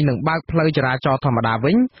សាយនិងបើកផ្លូវចរាចរណ៍ធម្មតា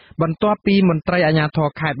វិញបន្ទាប់ពីមន្ត្រីអាជ្ញាធរ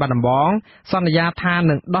ខេត្តបាត់ដំបងសន្យាថា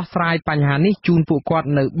នឹងដោះស្រាយបញ្ហានេះជូនពួកគាត់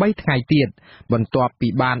នៅ3ថ្ងៃទៀតបន្ទាប់ពី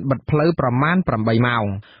បានបិទផ្លូវប្រមាណ8ម៉ោង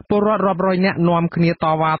ពលរដ្ឋរាប់រយនាក់នាំគ្នាត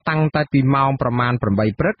វ៉ាតាំងតែពីម៉ោងប្រមាណ8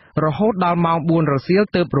ព្រឹករហូតដល់ម៉ោង4រសៀល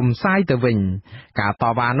ទើបរំសាយទៅវិញការត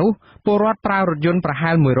វ៉ានោះពលរដ្ឋប្រើរថយន្តប្រហែ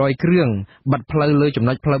ល100គ្រឿងបិទផ្លូវលើចំ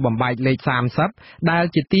ណុចផ្លូវបំបែកលេខ30ដែល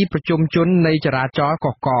ជាទីប្រជុំជននៃចរាចរណ៍ក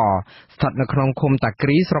កស្ថិតនៅក្នុងឃុំតាគ្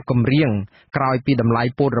រីស្រុកកំរៀងក្រោយពីតម្លៃ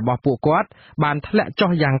ពោតរបស់ពួកគាត់បានធ្លាក់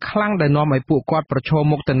ចុះយ៉ាងខ្លាំងដែលនាំឲ្យពួកគាត់ប្រឈម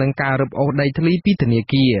មុខទៅនឹងការរឹបអូសដីធ្លីពីធនា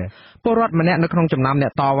គារពលរដ្ឋម្នាក់នៅក្នុងចំណោមអ្ន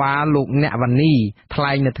កតវ៉ាលោកអ្នកវ៉ានីថ្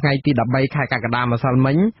លែងនៅថ្ងៃទី13ខែកក្កដាម្សិល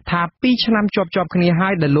មិញថា2ឆ្នាំជាប់គ្នាហើ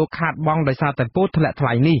យដែលលោកខាតបង់ដោយសារតែពោតធ្លាក់ថ្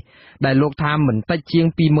លៃនេះដែលលោកថាមិនតិចជាង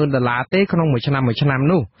$20,000ទេក្នុងមួយឆ្នាំ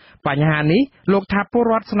នោះបញ្ហានេះលោកថាពល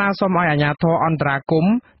រដ្ឋស្នើសុំឲ្យអាជ្ញាធរអន្តរាគម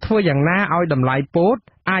ន៍ធ្វើយ៉ាងណាឲ្យតម្លៃពោត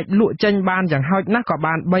អាចលក់ចេញបានយ៉ាងហោចណាស់ក៏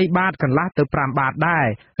បាន3បាតកន្លះទៅ5បាតដែរ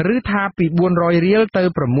ឬថាពី400រៀលទៅ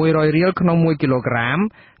600រៀលក្នុង1គីឡូក្រាម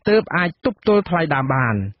ទើបអាចទប់ទល់ថ្លៃដើមបា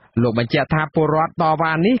នលោកបញ្ជាក់ថាពលរដ្ឋត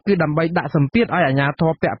វ៉ានេះគឺដើម្បីដាក់សម្ពាធឲ្យអាជ្ញាធ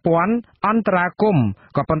រពាក់ព័ន្ធអន្តរាគមន៍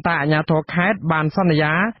ក៏ប៉ុន្តែអាជ្ញាធរខេត្តបានសន្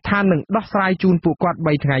យាថានឹងដោះស្រាយជូនពួកគាត់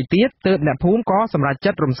3ថ្ងៃទៀតទើបអ្នកភូមិក៏សម្រេច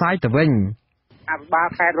ចិត្តរំសាយទៅវិញអភិបាល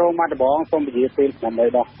ខេត្តរងបាត់ដំបងសូមពជាពេលដើម្បី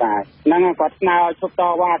ដោះស្រាយហ្នឹងគាត់ស្នើឲ្យឈប់ត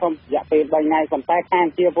វ៉ាសូមរយៈពេល3ថ្ងៃប៉ុន្តែខាង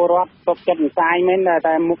ជាពលរដ្ឋទុកចិត្តមិនសាយមែន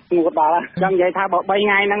តែមុខស្ងួតដល់ហើយអញ្ចឹងនិយាយថាបើ3ថ្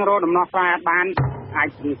ងៃហ្នឹងរកដំណោះស្រាយបានអាច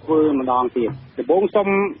ធ្វើម្ដងទៀតដំបូងសូម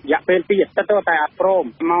រយៈពេល2អាទិត្យទៅតែអត់ព្រម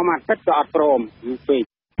មកមួយអាទិត្យក៏អត់ព្រមយូរពេក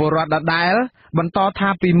ពលរដ្ឋដដែលបន្តថា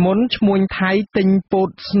ពីមុនឈ្មួញថៃទិញពោត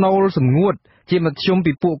ស្នូលសម្ងួតជាមធ្យម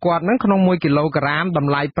ពីពួកគាត់នឹងក្នុង1គីឡូក្រាមត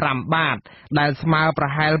ម្លៃ5បាតដែលស្មើប្រ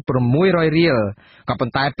ហែល600រៀលក៏ប៉ុ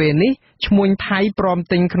ន្តែពេលនេះឈ្មួញថៃព្រម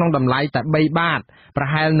ទិញក្នុងតម្លៃតែ3បាតប្រ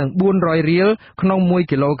ហែលនឹង400រៀលក្នុង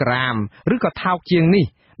1គីឡូក្រាមឬក៏ថោកជាងនេះ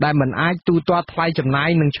ដែលមិនអាចទូទាត់ថ្លៃចំណាយ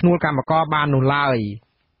នឹងឈ្នួលកម្មករបាននោះឡើយ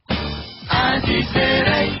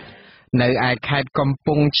នៅឯខេត្តកំព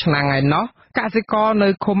ង់ឆ្នាំងឯណោះកសិករនៅ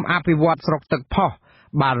ឃុំអភិវឌ្ឍស្រុកទឹកផុស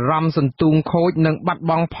បារម្ភសន្ទូងខូចនិងបាត់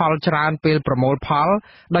បង់ផលច្រើនពេលប្រមូលផល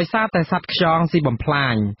ដោយសារតែសត្វខ្យងស៊ីបំផ្លា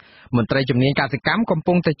ញមន្ត្រីជំនាញកសិកម្មកំ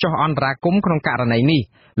ពុងតែចុះអន្តរាគមន៍ក្នុងករណីនេះ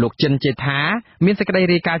លោកចិនជេថាមានសេចក្តី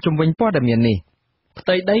រាយការណ៍ជំវិញព័ត៌មាននេះផ្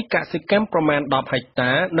ទៃដីកសិកម្មប្រមាណ10ហិក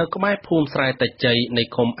តានៅក្បែរភូមិស្រែតាជ័យនៃ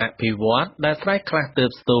ឃុំអភិវឌ្ឍដែលស្រែខ្លះទើប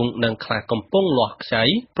ស្ទូងនិងខ្លះកំពុងលាស់ខ្ចី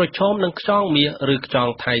ប្រឈមនឹងខ្យងមាសឬខ្យង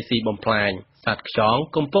ថៃស៊ីបំផ្លាញសត្វខ្យង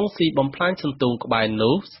កំពុងស៊ីបំផ្លាញសន្ទូងក្បែរ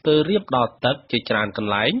នោះស្ទើររៀបដល់ទឹកជាច្រើនក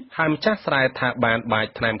ន្លែងហើយម្ចាស់ស្រែថាបានបាច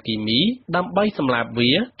ថ្នាំគីមីដើម្បីសម្លាប់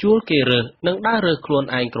វាជួលគេរើសនិងដើររើសខ្លួន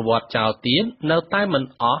ឯងក្រវត្តចោលទៀតនៅតែមិន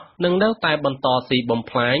អស់និងនៅតែបន្តស៊ីបំ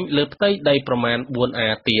ផ្លាញលើផ្ទៃដីប្រមាណ4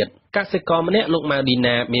អាទៀតកសិករម្នាក់លោកម៉ៅឌី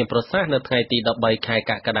ណាមានប្រសាសន៍នៅថ្ងៃទី13ខែ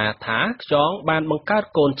កក្កដាថាខ្យងបានបង្កើត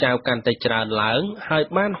កូនចៅកាន់តែច្រើនឡើងហើយ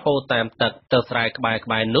បានហូរតាមទឹកទៅស្រែក្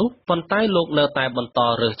បែរនោះប៉ុន្តែលោកនៅតែបន្ត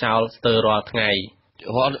រើសចោលស្ទើររាល់ថ្ងៃ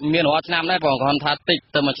មានរាល់ឆ្នាំដែរបងគាត់ថាតិច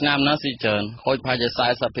ទៅមួយឆ្នាំហ្នឹងស៊ីច្រើនហូចប្រហែលជា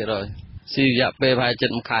40%ស៊ីរយៈពេលប្រហែលជិត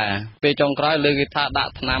1ខែពេលចុងក្រោយលើគេថាដា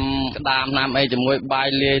ក់ថ្នាំក្តាមថ្នាំអីជាមួយបាយ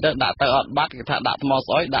លាយទៅដាក់ទៅអត់បាត់គេថាដាក់ថ្ម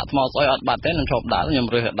ស្អុយអត់បាត់ទេខ្ញុំឈប់ដាក់ខ្ញុំ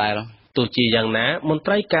រើសដែរទោះជាយ៉ាងណាមន្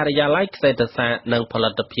ត្រីការិយាល័យเกษตรศาสตร์និងផលិ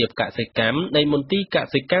តភាពកសិកម្មនៃមន្ទីរក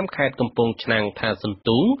សិកម្មខេត្តកំពង់ឆ្នាំងថាសន្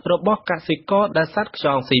ទូងរបស់កសិករដែលសត្វខ្យ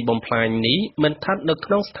ងស៊ីបំផ្លាញនេះមិនស្ថិតនៅ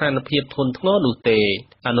ក្នុងស្ថានភាពធ្ងន់ធ្ងរនោះទេ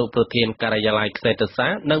អនុប្រធានការិយាល័យเกษตรศา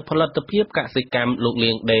สตร์និងផលិតភាពកសិកម្មលោក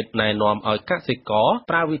លៀងដេតណែនាំឲ្យកសិករ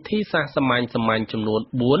ប្រើវិធីសាស្ត្រសាមញ្ញចំនួន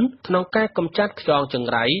4ក្នុងការកម្ចាត់ខ្យងច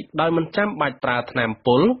ង្រៃដោយមិនចាំបាច់ប្រើថ្នាំ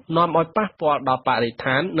ពុលនាំឲ្យប៉ះពាល់ដល់បរិស្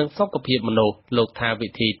ថាននិងសុខភាពមនុស្សលោកថាវិ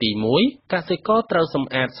ធីទី1កសិករត្រូវស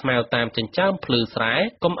ម្អាតស្មៅតាមចិញ្ចើមភ្លឺស្រែ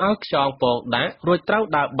កុំឲ្យខ្យងពងដាក់រួចត្រូវ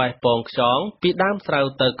ដើរបេះពងខ្យងពីដើមស្រូវ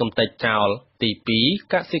ទៅកម្ទេចចោលទី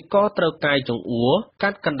2កសិករត្រូវកាយចង្អួរកា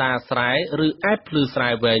ត់កណ្ដាលស្រែឬអែបភ្លឺស្រែ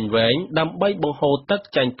វែងដើម្បីបង្ហូរទឹក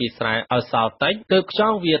ចេញពីស្រែឲ្យសល់តិចទើបខ្យ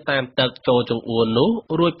ងវាតាមទឹកចូលចង្អួរនោះ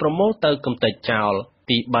រួចប្រមូលទៅកម្ទេចចោល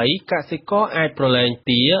ទី3កសិករអាចប្រឡែង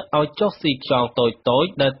ទាឲ្យចុះស៊ីខ្យងតូច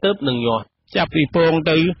ដែលទើបនឹងញាស់ ចាប់ពីពង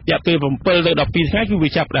ទៅរយៈពេល7ទៅ12ថ្ងៃគឺវា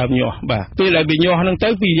ចាប់ដើមញាស់បាទពេលដែលវាញាស់ហ្នឹងទៅ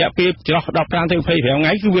ពីរយៈពេលចន្លោះ15ទៅ25ថ្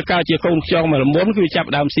ងៃគឺវាកើតជាកូនខ្យងមួយល្មមគឺវាចាប់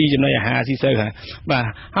ដើមស៊ីចំណីអាហារស៊ីទៅហើយបាទ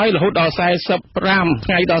ហើយរហូតដល់45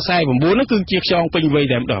ថ្ងៃដល់49ហ្នឹងគឺជាខ្យងពេញវ័យ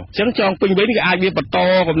តែម្ដងអញ្ចឹងខ្យងពេញវ័យនេះក៏អាចវាបន្ត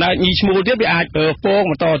កំណើតញីឈ្មោលទៀតវាអាចពង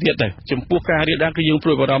បន្តទៀតទៅចំពោះការរាលដាលគឺយើងព្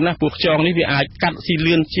រួយបារម្ភណាស់ពួកខ្យងនេះវាអាចកាត់ស៊ី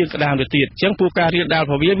លឿនជាងក្តាមទៅទៀតអញ្ចឹងពួកការរាលដាលរ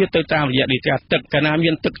បស់វាទៅតាមរយៈដីកាទឹកកាលណា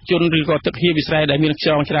មានទឹកជន់ឬក៏ទឹកហៀវវិស្រែដែលមានខ្យ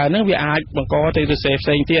ងច្រើនហ្នឹងវាអាចបង្កទៅរសេផ្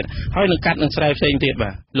សេងទៀតហើយនឹងកាត់នឹងស្រែផ្សេងទៀត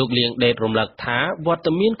បាទលោកលៀងដេតរំលឹកថាវត្ត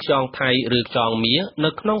មានខ្យងថៃឬខ្យងមាសនៅ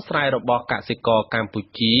ក្នុងស្រែរបស់កសិករកម្ពុ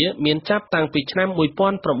ជាមានចាប់តាំងពីឆ្នាំ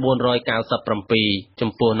1997ចំ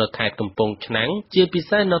ពោះនៅខេត្តកំពង់ឆ្នាំងជាពិ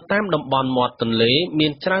សេសនៅតាមតំបន់មាត់ទន្លេមា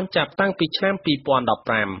នច្រើនចាប់តាំងពីឆ្នាំ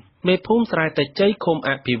2015មេភូមិស្រែតាជ័យឃុំ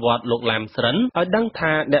អភិវឌ្ឍលោកឡាមស្រិនឲ្យដឹង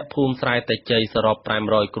ថាអ្នកភូមិស្រែតាជ័យសរុប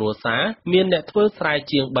500គ្រួសារមានអ្នកធ្វើស្រែ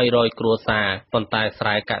ជាង300គ្រួសារប៉ុន្តែស្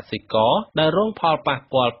រែកសិករដែលរងផលប៉ះ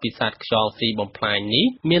ពាល់ពីសត្វខ្យងស៊ីបំផ្លាញនេះ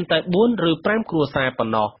មានតែ4ឬ5គ្រួសារប៉ុ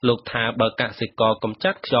ណ្ណោះលោកថាបើកសិករកំ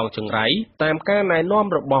ចាត់ខ្យងចង្រៃតាមការណែនាំ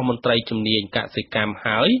របស់មន្ត្រីជំនាញកសិកម្ម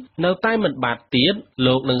ហើយនៅតែមិនបាត់ទៀត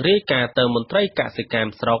លោកនឹងរាយការណ៍ទៅមន្ត្រីកសិកម្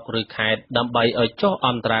មស្រុកឬខេត្តដើម្បីឲ្យចុះអ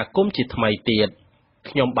ន្តរាគមន៍ជាថ្មីទៀត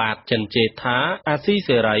ខ្ញុំបាទចិនជេថាអាស៊ី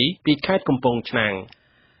សេរីពីខេត្តកំពង់ឆ្នាំង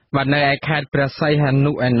បាទនៅឯខេត្តព្រះសីហ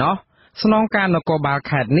នុឯណោះស្នងការនគរបាល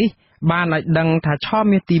ខេត្តនេះបានឲ្យដឹងថាឆ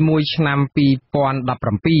មាសទី1ឆ្នាំ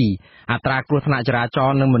2017អត្រាគ្រោះថ្នាក់ចរាច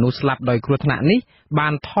រណ៍និងមនុស្សស្លាប់ដោយគ្រោះថ្នាក់នេះបា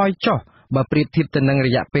នថយចុះបើប្រៀបធៀបទៅនឹងរ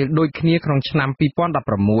យៈពេលដូចគ្នាក្នុងឆ្នាំ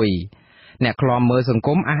2016អ្នកខ្លំមើលសង្គ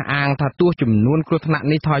មអះអាងថាទោះចំនួនគ្រោះថ្នាក់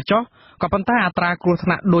នេះថយចុះក៏ប៉ុន្តែអត្រាគ្រោះថ្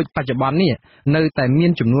នាក់ដូចបច្ចុប្បន្ននេះនៅតែមា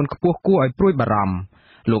នចំនួនខ្ពស់គួរឲ្យព្រួយបារម្ភ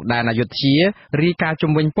លោកដែនអយុធ្យារាយការណ៍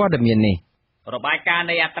ជំវិញព័ត៌មាននេះរបាយការណ៍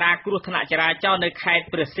នៃអត្រាគ្រោះថ្នាក់ចរាចរណ៍នៅខេត្ត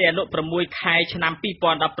ព្រះសីហនុ6ខែឆ្នាំ2017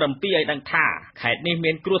ឲ្យដឹងថាខេត្តនេះ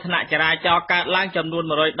មានគ្រោះថ្នាក់ចរាចរណ៍កើតឡើងចំនួន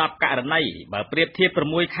110ករណីបើប្រៀបធៀប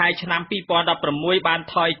6ខែឆ្នាំ2016បាន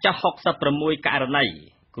ថយចុះ66ករណី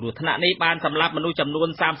គ្រោះថ្នាក់នេះបានសម្លាប់មនុស្សចំនួន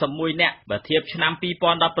31នាក់បើធៀបឆ្នាំ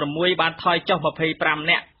2016បានថយចុះ25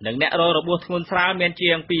នាក់និងអ្នករងរបួសធ្ងន់ស្រាលមានជា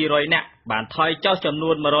ង200នាក់បានថយចុះចំនួ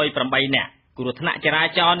ន108នាក់គ្រោះថ្នាក់ចរា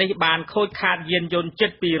ចរណ៍នេះបានខូចខាតយានយន្តជិត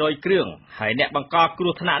200គ្រឿងហើយអ្នកបង្កគ្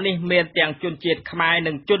រោះថ្នាក់នេះមានទាំងជនជាតិខ្មែរ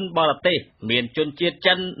និងជនបរទេសមានជនជាតិ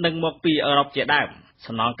ចិននិងមកពីអឺរ៉ុបជាដើម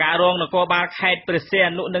សំណងការរងនគរបាលខេត្តព្រះសីហ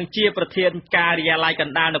នុនិងជាប្រធានការិយាល័យក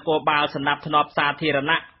ណ្ដាលនគរបាលសម្ដាប់ធ្នាប់សាធារ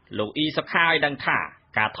ណៈលោកអ៊ីសុខាឲ្យដឹងថា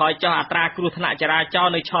ការថយចុះអត្រាគ្រោះថ្នាក់ចរាចរ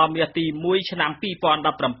ណ៍នៅឆមាសទី1ឆ្នាំ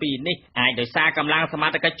2017នេះអាចដោយសារកម្លាំងសម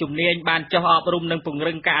ត្ថកិច្ចជំនាញបានចុះអប់រំនិងពង្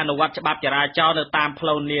រឹងការអនុវត្តច្បាប់ចរាចរណ៍នៅតាមផ្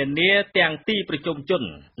លូវនានាទាំងទីប្រជុំជន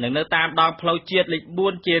និងនៅតាមដងផ្លូវជាតិលេខ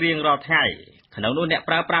4ជារៀងរាល់ថ្ងៃក្នុងនោះអ្នក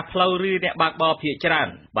ប្រើប្រាស់ផ្លូវឬអ្នកបើកបរភាគច្រើន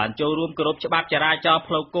បានចូលរួមគោរពច្បាប់ចរាចរណ៍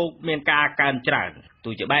ផ្លូវគោកមានការកើនច្រើន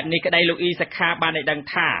ទោះជាបែបនេះក្តីលោកអ៊ីសាខាបានឲ្យដឹង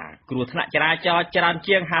ថាគ្រោះថ្នាក់ចរាចរណ៍ច្រើន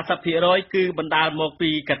ជាង 50% គឺបណ្ដាលមកពី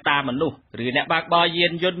កត្តាមនុស្សឬអ្នកបើកបរយា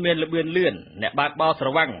នយន្តមានល្បឿនលឿនអ្នកបើកបរស្រ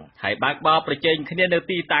វឹងហើយបើកបរប្រជែងគ្នានៅ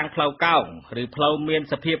ទីតាំងផ្លូវកោងឬផ្លូវមាន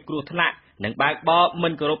សភាពគ្រោះថ្នាក់និងបើកបរមិ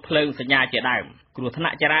នគោរពភ្លើងសញ្ញាជាដើមគ្រោះថ្នា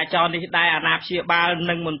ក់ចរាចរណ៍នេះដែរអាណាព្យាបាល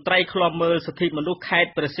និងមន្ត្រីឃ្លាំមើលសិទ្ធិមនុស្សខេត្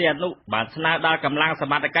តព្រះសីហនុបានស្នើដល់កម្លាំងស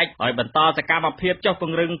មត្ថកិច្ចឲ្យបន្តសកម្មភាពចុះព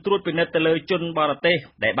ង្រឹងត្រួតពិនិត្យទៅលើជនបរទេស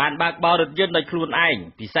ដែលបានបើកបររថយន្តដោយខ្លួនឯង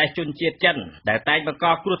ពិសេសជនជាតិចិនដែលតែងបង្ក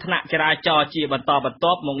គ្រោះថ្នាក់ចរាចរណ៍ជាបន្តបន្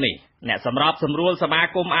ទាប់មកនេះអ្នកសម្របសម្រួលសមា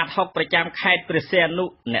គមអាត60ប្រចាំខេត្តព្រះសីហនុ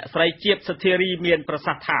អ្នកស្រីជាបសុធារីមានប្រ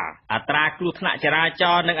សាសន៍ថាអត្រាគ្រោះថ្នាក់ចរាច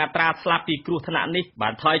រណ៍និងអត្រាស្លាប់ពីគ្រោះថ្នាក់នេះបា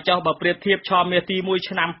នថយចុះបើប្រៀបធៀបឆមាសទី1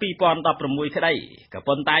ឆ្នាំ2016ក្តីក៏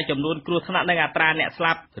ប៉ុន្តែចំនួនគ្រោះថ្នាក់និងអត្រាអ្នកស្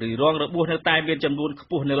លាប់ឬរងរបួសនៅតែមានចំនួនខ្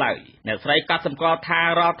ពស់នៅឡើយអ្នកស្រីកត់សម្គាល់ថា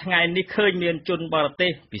រាល់ថ្ងៃនេះឃើញមានជនបរទេ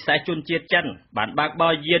សពិសេសជនជាតិចិនបានបើកប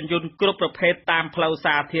រយានយន្តគ្រប់ប្រភេទតាមផ្លូវ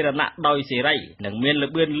សាធារណៈដោយសេរីនិងមាន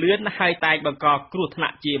ល្បឿនលឿនហើយតែងបង្កគ្រោះថ្នា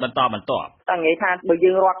ក់ជាបន្តបន្ទាប់តែនិយាយថាបើ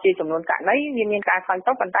យើងរាប់ជាចំនួនករណីវាមានការថយ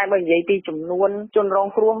ចុះប៉ុន្តែបើនិយាយពីចំនួនជនរង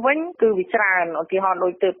គ្រោះវិញគឺវាច្រើនឧទាហរណ៍ដូ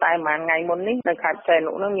ចទើបតែប្រហែលថ្ងៃមុននេះនៅខេត្តសែន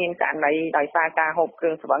នោះមានករណីដោយសារការហូបគ្រឿ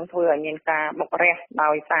ងស្រវឹងធ្វើឲ្យមានការបុករះ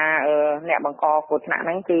ដោយសារអ្នកបង្កគ្រោះថ្នាក់ហ្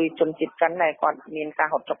នឹងគឺជនជាតិចិនដែលគាត់មានការ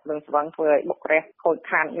ហូបចុកគ្រឿងស្រវឹងធ្វើឲ្យបុករះខូច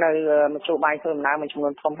ខាតនៅមធ្យោបាយធ្វើដំណើរមួយចំនួ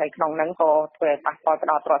នធំហើយក្នុងហ្នឹងក៏ធ្វើឲ្យប៉ះពាល់ទៅ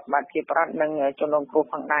ដល់ទ្រព្យសម្បត្តិជាប្រវត្តិនិងជនរងគ្រោះ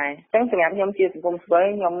ផងដែរអញ្ចឹងសម្រាប់ខ្ញុំជាសង្គមស្វ័យ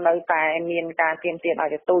ខ្ញុំនៅតែមានការទាមទារឲ្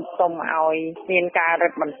យទូតសុំឲ្យ មានការរឹ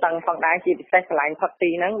តបន្តឹងផងដែរជាពិសេសកន្លែងផឹកទី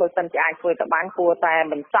ហ្នឹងបើសិនជាអាចធ្វើទៅបានគួរតែ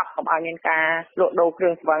បញ្ចប់កុំឲ្យមានការលក់ដូរគ្រឿ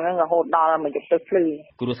ងស្វឹងហ្នឹងរហូតដល់មួយយប់ទៅភ្លឺ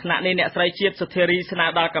គ្រោះថ្នាក់នេះអ្នកស្រីជាតិសុធារីស្នើ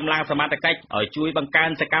ដល់កម្លាំងសមត្ថកិច្ចឲ្យជួយបង្កើន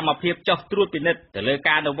សកម្មភាពចុះត្រួតពិនិត្យទៅលើ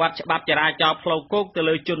ការអនុវត្តច្បាប់ចរាចរណ៍ផ្លូវគោកទៅ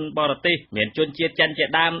លើជនបរទេសមានជនជាតិចិនជា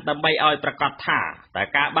ដើមដើម្បីឲ្យប្រកាសថាតើ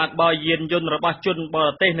ការបើកបរយានយន្តរបស់ជនបរ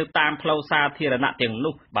ទេសនៅតាមផ្លូវសាធារណៈទាំង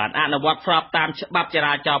នោះបានអនុវត្តស្របតាមច្បាប់ច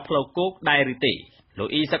រាចរណ៍ផ្លូវគោកដែរឬទេលោក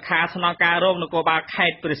អ៊ីសខាស្នងការរងនគរបាលខេ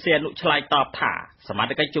ត្តព្រះសីហនុឆ្លើយតបថាសមត្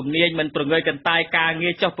ថកិច្ចជំនាញមិនប្រងើយកន្តើយការងា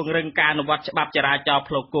រចុះពង្រឹងការអនុវត្តច្បាប់ចរាចរណ៍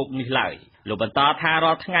ផ្លូវគោកនេះឡើយលោកបន្តថា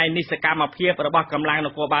រាល់ថ្ងៃនេះសកម្មភាពរបស់កម្លាំងន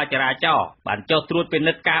គរបាលចរាចរណ៍បានចុះត្រួតពិ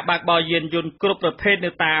និត្យការបើកបរយានយន្តគ្រប់ប្រភេទ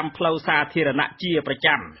នៅតាមផ្លូវសាធារណៈជាប្រ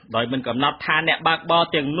ចាំដោយមិនកំណត់ថាអ្នកបើកបរ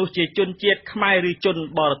ទាំងនោះជាជនជាតិខ្មែរឬជន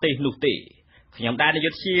បរទេសនោះទេខ្ញុំដែរនាយ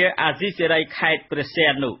កជាអាស៊ីសេរីខេត្តព្រះសី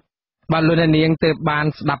ហនុបាទលោកនាងទើបបាន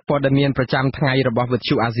ស្ដាប់ព័ត៌មានប្រចាំថ្ងៃរបស់វិទ្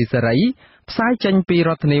យុអាស៊ីសេរីផ្សាយចេញពីរ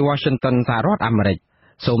ដ្ឋធានី Washington សហរដ្ឋអាមេរិក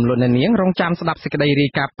សូមលោកនាងរងចាំស្ដាប់សេចក្តីរា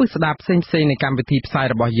យការណ៍ពិស្ដារផ្សេងៗនៃកម្មវិធីផ្សាយ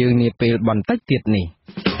របស់យើងនាពេលបន្តិចទៀតនេះ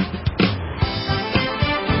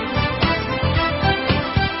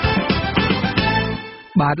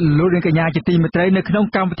បាទលោកនាងកញ្ញាជាទីមេត្រីនៅក្នុង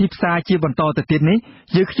កម្មវិធីផ្សាយជាបន្តទៅទៀតនេះ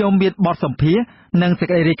យើងខ្ញុំមានបទសម្ភាសន៍និងសេច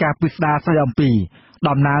ក្តីរាយការណ៍ពិស្ដារស្ដីអំពី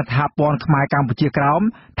ដំណើរសហព័ន្ធខ្មែរកម្ពុជាក្រោម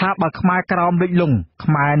ថាបើខ្មែរក្រោមលិចលង់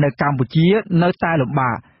ខ្មែរនៅកម្ពុជានៅតែលំ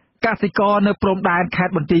បាកកសិករនៅព្រំដែនខេត្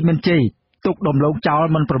តបន្ទាយមានជ័យទុកដំឡូងចោល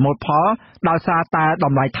មិនប្រមូលផលដោយសារតែត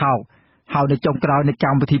ម្លៃថោកហើយនៅចុងក្រោយនៃក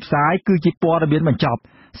ម្មវិធីផ្សាយគឺជាព័ត៌មានបញ្ចប់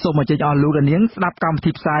សូមអញ្ជើញអស់លោកនាងស្ដាប់កម្មវិ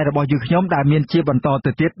ធីផ្សាយរបស់យើងខ្ញុំដែលមានជាបន្ត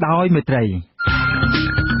ទៅទៀតដោយមេត្រី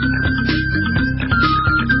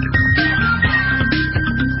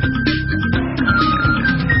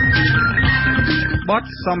បទ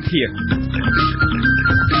សម្ភាសន៍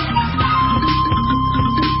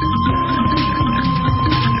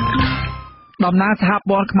ដំណើរសហ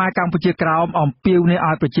ព័ន្ធខ្មែរកម្ពុជាក្រោមអំពាវនាវ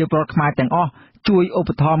ឲ្យប្រជាពលរដ្ឋខ្មែរទាំងអស់ជួយឧប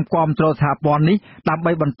ត្ថម្ភគាំទ្រសហព័ន្ធនេះដើម្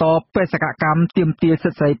បីបន្តបេសកកម្មទាមទារសិ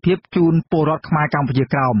ទ្ធិសេរីភាពជូនពលរដ្ឋខ្មែរកម្ពុជា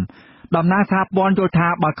ក្រោមដំណើរសហព័ន្ធយល់ថា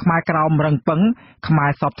បើខ្មែរក្រោមរឹងប៉ឹងខ្មែ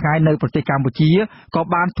រសពថ្ងៃនៅប្រទេសកម្ពុជាក៏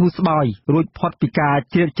បានធូរស្បើយរួចផុតពីការ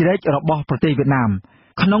ជ្រៀតជ្រែករបស់ប្រទេសវៀតណាម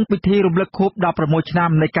ក្នុងពិធីរំលឹកខួប16ឆ្នាំ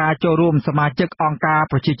នៃការចូលរួមសមាជិកអង្គការ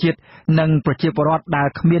ប្រជាជាតិនិងប្រជាពលរដ្ឋដែល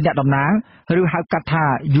គ្មានអ្នកតំណាងឬហៅកាត់ថា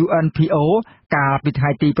UNPO កាលពីថ្ងៃ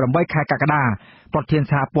ទី8ខែកក្កដាប្រធាន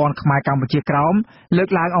សហព័ន្ធខ្មែរកម្ពុជាក្រោមលើក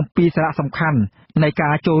ឡើងអំពីសារៈសំខាន់នៃកា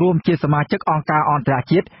រចូលរួមជាសមាជិកអង្គការអន្តរ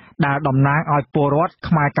ជាតិដែលតំណាងឲ្យពលរដ្ឋ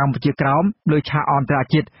ខ្មែរកម្ពុជាក្រោមលើឆាកអន្តរ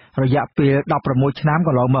ជាតិរយៈពេល16ឆ្នាំក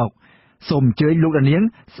ន្លងមកសូមអញ្ជើញលោកនាង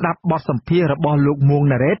ស្ដាប់បទសម្ភាសន៍របស់លោកមួង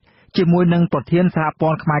ណារ៉េតជាមួយនឹងប្រធានសហព័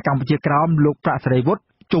ន្ធខ្មែរកម្ពុជាក្រោមលោកប្រាក់សេរីវុឌ្ឍ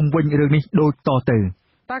ជុំវិញរឿងនេះដូចតទៅ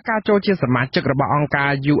តើការចូលជាសមាជិករបស់អង្គកា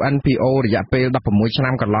រ UNPO រយៈពេល16ឆ្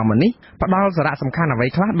នាំកន្លងមកនេះផ្ដល់សារៈសំខាន់អ្វី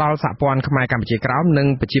ខ្លះដល់សហព័ន្ធខ្មែរកម្ពុជាក្រោមនិង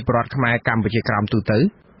ប្រជាពលរដ្ឋខ្មែរកម្ពុជាក្រោមទូទៅ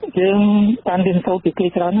យើងបានរៀនសូត្រពីគេ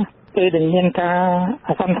ច្រើនណាស់ពេលដែលមានការ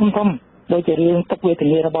អាសន្នធំៗដូចជារឿងទឹកវេទ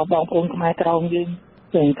នារបស់បងប្អូនខ្មែរក្រោម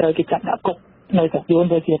យើងត្រូវគេចាប់ដាក់គុកនៅស្រុកយួន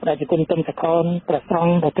ដូចជាប្រជាជនទឹមសខនប្រស្រ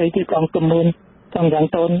ង់ប្រទេសទីអង្គទំនចំយ៉ាង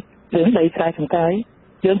តូនរឿងដីស្រែចម្ការ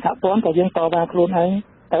យើងសហព័ន្ធក៏យើងតវ៉ាខ្លួនឯង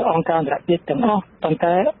ទៅអង្គការអន្តរជាតិទាំងអស់ប៉ុន្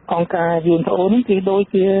តែអង្គការ UNPO នេះគឺដូច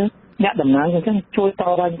ជាអ្នកតំណាងអញ្ចឹងជួយត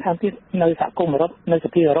វ៉ាថែមទៀតនៅសហគមន៍អឺរ៉ុបនៅស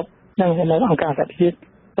ភាអឺរ៉ុបនិងនៅអង្គការសហប្រជាជាតិ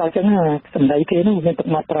តែអញ្ចឹងសម្ដីគេនោះមានទឹក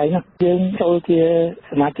មាត់ប្រៃណាស់យើងចូលជា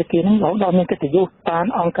សមាជិកគេនោះរហូតដល់មានកិត្តិយសតាម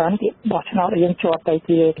អង្គការគេបោះឆ្នោតឲ្យយើងជាប់ទៅ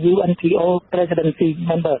ជា UNPO Presidency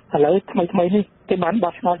Member ឥឡូវថ្មីនេះគេបាន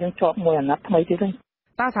បោះឆ្នោតយើងជាប់មួយអាណត្តិថ្មីទៀតហើយ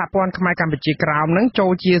តើសហព័ន្ធខ្មែរកម្ពុជាក្រោមនឹងចូ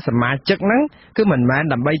លជាសមាជិកនឹងគឺមិនមែន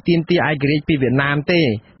ដើម្បីទាមទារឯករាជ្យពីវៀតណាមទេ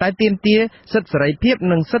តែទាមទារសិទ្ធិសេរីភាព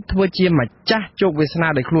និងសិទ្ធិធ្វើជាម្ចាស់ជោគវាសនា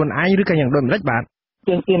ដោយខ្លួនឯងឬក៏យ៉ាងដូចម្តេចបាទ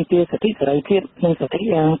យើងទាមទារសិទ្ធិសេរីភាពនិងសិទ្ធិ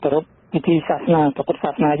គោរពពិធីសាសនាពុទ្ធ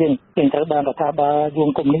សាសនាយើងត្រូវបានរដ្ឋាភិបាលយួន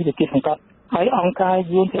កុំនេះវាជាសង្កត់ហើយអង្គការ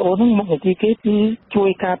UNPO នឹងមុខនីតិគេគឺជួយ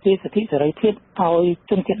ការពារសិទ្ធិសេរីភាពឲ្យ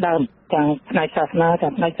ជនជាតិដើមទាំងផ្នែកសាសនាទាំ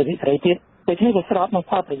ងផ្នែកសិទ្ធិសេរីភាពដូច្នេះវាស្របនឹង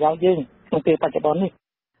ផលប្រយោជន៍យើងក្នុងពេលបច្ចុប្បន្ននេះ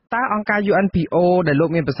តើអង្គការ UNPO ដែលលោក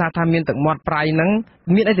មានប្រសាសន៍ថាមានទឹកមាត់ប្រៃនឹង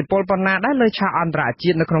មានឥទ្ធិពលប៉ុណ្ណាដែរលើឆាកអន្តរជា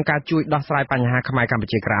តិនៅក្នុងការជួយដោះស្រាយបញ្ហាខ្មែរកម្ពុ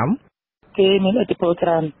ជាក្រោមគេមានឥទ្ធិពលច្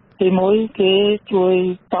រើនទីមួយគេជួយ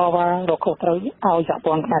តវ៉ារកខុសត្រូវឲ្យសហ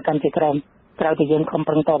ព័ន្ធខ្មែរកម្ពុជាក្រោមក្រៅពីយើងខំ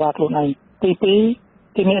ប្រឹងតវ៉ាខ្លួនឯងទីពីរ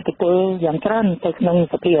គេមានឥទ្ធិពលយ៉ាងច្រើនទៅក្នុង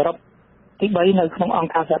សភាអឺរ៉ុបទី3នៅក្នុងអង្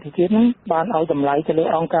គការសហប្រជាជាតិហ្នឹងបានឲ្យតម្លៃទៅលើ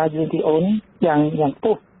អង្គការ UNPO យ៉ាងខ្ព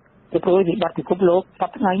ស់ពីព្រោះវិបត្តិពិភពលោកស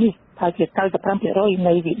ប្តាហ៍ថ្ងៃនេះថាជា 95%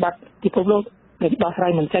 នៃវិបត្តិពិភពលោកដែលដោះស្រា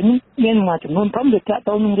យមិនចេញមានមួយចំនួនធំវាតាក់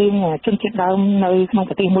ទងនឹងរឿងជនជាតិដើមនៅក្នុង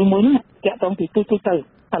ប្រទេសមួយហ្នឹងតាក់ទងពីទូទៅ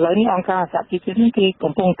ឥឡូវនេះអង្គការសហប្រជាជាតិនេះគេ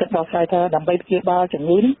កំពុងគិតដោះស្រាយថាដើម្បីព្យាបាលជំ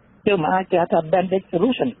ងឺនេះ យើងមិនអាចគេថា bandage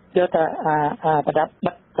solution យកតែប្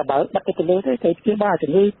រដាប់បិទកបើបិទទៅលើទេគេព្យាបា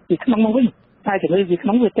លជំងឺពីក្នុងមកវិញហើយជំងឺពីក្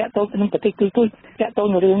នុងវាតាក់ទងនឹងប្រទេសគឺតាក់ទង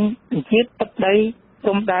នឹងរឿងជាតិទឹ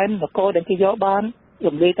កដីព្រំដែននគរដែលគេយកបា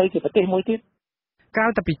នរំលាយទៅជាប្រទេសមួយទៀតក្រៅ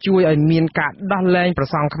តែពីជួយឲ្យមានការដោះលែងប្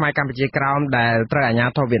រសង់ខ្មែរកម្ពុជាក្រោមដែលត្រូ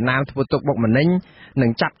វអាជ្ញាធរវៀតណាមធ្វើទុកបុកម្នេញ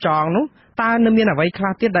និងចាប់ចងនោះតើនៅមា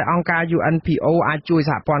នអ្វីខ្លះទៀតដែលអង្គការ UNPO អាចជួយ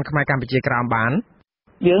សហព័ន្ធខ្មែរកម្ពុជាក្រោមបា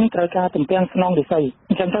នយើងត្រូវការទំពាំងស្នងវិស័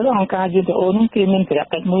យអញ្ចឹងទៅអង្គការ UNPO នោះគេមានភា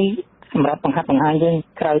រកិច្ចមួយសម្រាប់បង្ហាត់បង្ហាញយើង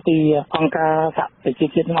ក្រៅពីអង្គការសហប្រជា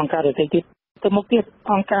ជាតិនិងអង្គការដទៃទៀតទៅមុខទៀត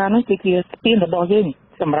អង្គការនោះគឺជាស្ពានរបស់យើង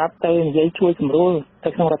សម្រាប់ទៅនិយាយជួយសម្រួ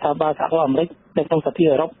លទៅក្នុងរដ្ឋាភិបាលសហរដ្ឋអាមេរិកនៅក្នុង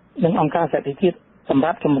សភាអឺរ៉ុបនិងអង្គការសហប្រជាជាតិ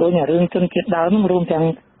សម្រាប់ជំរុញឲ្យរឿងជនជាតិដើមនោះរួមទាំ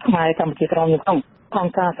ងខ្មែរកម្ពុជាក្រោមទាំង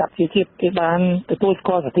អង្គការសហប្រជាជាតិគេបានទទួ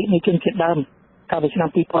លស្គាល់សិទ្ធិនៃជនជាតិដើមកាលពីឆ្នាំ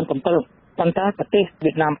2007ប៉ុន្តែប្រទេ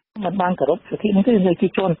សវៀតណាមមិនបានគោរពសិទ្ធិនេះទេនៅជា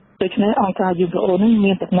ជនដូច្នេះអង្គការ UNPO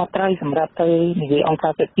នេះមានទំនួលត្រៃសម្រាប់ទៅនិយាយអង្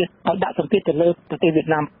គការជាតិឲ្យដាក់សម្ពាធទៅលើប្រទេសវៀត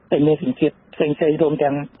ណាមតែមានសញ្ជាតិផ្សេងៗរួម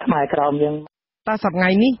ទាំងខ្មែរក្រោមយើងតើសប្តា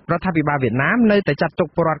ហ៍នេះរដ្ឋាភិបាលវៀតណាមនៅតែចាត់ទុក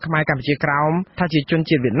ពលរដ្ឋខ្មែរកម្ពុជាក្រោមថាជាជ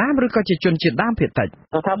នជាតិវៀតណាមឬក៏ជាជនជាតិដើមភាគតិ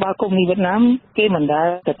ចរដ្ឋាភិបាលកុម្មុយនីវៀតណាមគេមិនដែល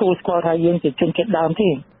ទទួលស្គាល់ថាយើងជាជនជាតិដើមទេ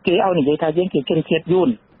គេឲ្យនិយាយថាយើងជាជនជាតិយួន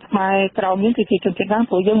ខ្មែរក្រោមយើងគឺជាជនជាតិដើម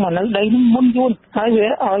ព្រោះយើងមកនៅដីនេះមុនយួនហើយវា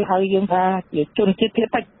ឲ្យហៅយើងថាជាជនជាតិភា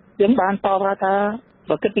គតិចយើងបានតបថា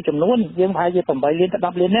បើគិតពីចំនួនយើងប្រហែលជា8លានទៅ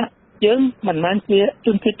10លាននាក់យើងមិនមែនជា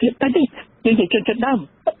ជនជាតិភាគតិចទេយើងជាជនជាតិដើម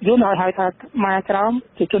យួនឲ្យហៅថាខ្មែរក្រោម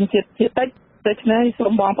ជាជនជាតិភាគតិចដូច្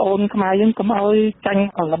នេះសូមបងប្អូនខ្មែរយើងកុំឲ្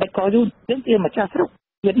យចាញ់ល្បិចកយួនយើងជាម្ចាស់ស្រុក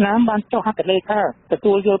វៀតណាមបានចុះហត្ថលេខា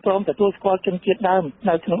ទទួលយល់ព្រមទទួលស្គាល់ជនជាតិដើម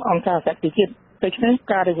នៅក្នុងអង្គការសហប្រជាជាតិដូច្នេះ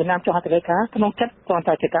ការដែលវៀតណាមចុះហត្ថលេខាក្នុងចិត្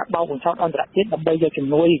តគ្រាន់តែជាការបោកបញ្ឆោតអន្តរជាតិដើម្បីយកជំ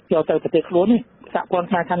នួយយកទៅប្រទេសខ្លួននេះសហព័ន្ធ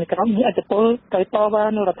ខ្មែរខាងក្រោមមានឥទ្ធិពលទៅត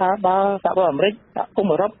វ៉ានៅរដ្ឋាភិបាលសហរដ្ឋអាមេរិកសហគម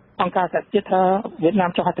ន៍អឺរ៉ុបអង្គការសហជាតិថាវៀតណា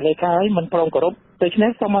មចុះហត្ថលេខាហើយមិនព្រមគោរពដូច្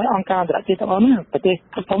នេះសូមឲ្យអង្គការអន្តរជាតិទាំងអស់នេះប្រទេ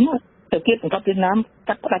សធំៗទៅទៀតសង្កត់វៀតណា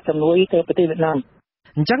មកាត់ផ្តាច់ជំនួយទៅប្រទេសវៀតណាម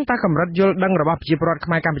អញ្ចឹងតើកម្រិតយល់ដឹងរបស់ប្រជាពលរដ្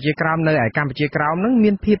ឋខ្មែរកម្ពុជាក្រោមនៅឯកម្ពុជាក្រោមនឹងមា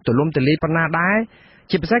នភាពទូលំទូលាយប៉ុណ្ណាដែ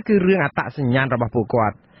រជាពិសេសគឺរឿងអត្តសញ្ញាណរបស់ពួកគា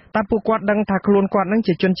ត់តើពួកគាត់ដឹងថាខ្លួនគាត់នឹង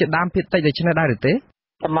ជាជនជាតិដើមភាគតិចដូច្នេះដែរឬទេ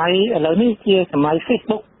សម័យឥឡូវនេះជាសម័យ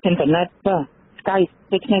Facebook អ៊ីនធឺណិតបាទ Skype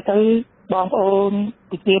ដូច្នេះទៅបងប្អូន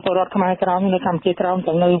ប្រជាពលរដ្ឋខ្មែរក្រោមនៅកម្ពុជាក្រោ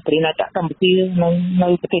មទាំងនៅព្រះរាជាកម្ពុជានៅ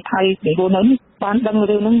ប្រទេសថៃពីខ្លួននោះបានដឹង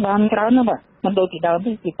រឿងហ្នឹងបានច្រើនណាស់បាទមិនដូចពីដើម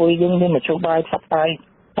ទេពីព្រោះយើងមានមធ្យោបាយផ្សព្វផ្សាយ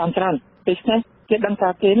តាមច្រើនដូច្នេះគេដឹង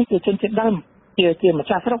ថាគេនេះជាជនជាតិដើមជាម្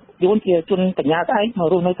ចាស់ស្រុកយួនជាជនបញ្ញាស្អែកមក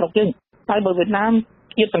រស់នៅស្រុកយើងហើយបើវៀតណាម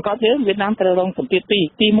ជាតិសង្កត់យើងវៀតណាមត្រូវរងសម្ពាធទី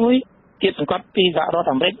1ជាតិសង្កត់ពីសហរដ្ឋ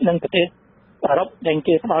អាមេរិកនិងប្រទេសអឺរ៉ុបដែ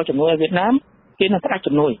លគេផ្ដល់ជំនួយឲ្យវៀតណាមគេនឹ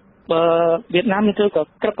ងផ្ដាច់ជំនួយបើវៀតណាម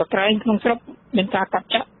នេះគឺក៏ក្រឹបកក្រែងក្នុងស្រុកមានការកាត់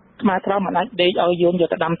ចាក់ខ្មែរក្រមមិនអាចដេកឲ្យយួនយក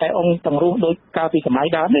ទៅដាំតែអង្គទាំងរស់ដោយកាលពីសម័យ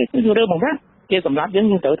ដើមទេគឺរឿងបង្រាស់គេសម្រាប់យើ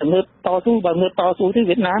ងត្រូវតែងើបតស៊ូបើងើបតស៊ូទេ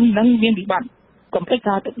វៀតណាមនឹងមានវិបត្តិកុំភ្លេ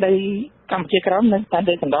ចថាទឹកដីកម្ពុជាក្រោមនៅតា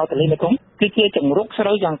មដីកណ្ដោទន្លេមេគង្គគឺជាជំរ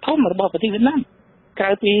កស្រូវយ៉ាងធំរបស់ប្រទេសវៀតណាមក្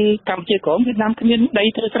រៅពីកម្ពុជាក្រោមវៀតណាមគ្មា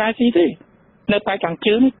នដីធ្វើស្រែស៊ីទេនៅប៉ែកខា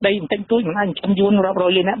ងជើងដីបន្តិចតួចមិនអាចចិញ្ចឹមយួនរាប់រ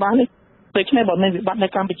យលានអ្នកបានទេដូច្នេះបើមានវិបត្តិនៅ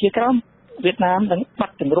កម្ពុជាក្រោមវៀតណាមនឹ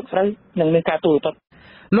ងបាត់ជំរកស្រូវនិងមានកា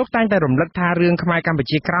រទូទាត់លោកតែងតែរំលឹកថារឿងខ្មែរ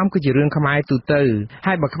កម្ពុជាក្រោមគឺជារឿងខ្មែរទូទៅ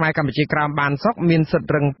ហើយបើខ្មែរកម្ពុជាក្រោមបានសុខមា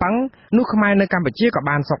នសិទ្ធិរឹងប៉ឹងនោះខ្មែរនៅ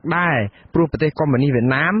កម្ពុជាក៏បានសុខដែរព្រោះប្រទេសកុម្មុយនីសវៀត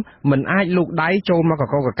ណាមមិនអាចលូកដៃចូលមកក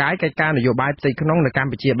កកកាយកិច្ចការនយោបាយផ្ទៃក្នុងនៅ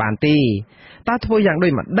កម្ពុជាបានទេតើធ្វើយ៉ាងដូ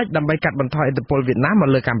ចម្តេចដើម្បីកាត់បន្ថយឥទ្ធិពលវៀតណាមមក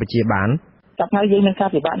លើកម្ពុជាបានចាប់ហើយយើងមានការ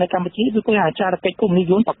ពិបាកនៅកម្ពុជាគឺគួរអាចារ្យកិច្ចគុំនិ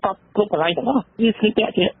យមប្រកបគ្រប់កន្លែងទាំងអស់វាស្ថិត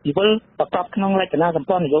ជាជីវិលប្រកបក្នុងរចនាសម្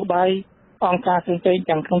ព័ន្ធនយោបាយអង្គការផ្សេងៗ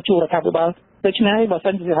ទាំងក្នុងជួររដ្ឋាភិបាលដូច្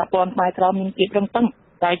នេះបើសិនជាសហព័ន្ធខ្មែរក្រោមមានភាពរឹងប៉ឹង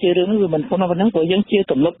តែជារឿងនេះវាមិនធន់ប៉ុណ្ណឹងព្រោះយើងជា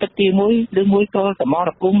ទំនុកទឹកទី1ឬមួយក៏សម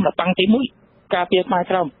រភូមិរដ្ឋាភិបាលទី1ការពារខ្មែ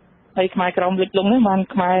រក្រោមហើយខ្មែរក្រោមលិចលង់នេះបា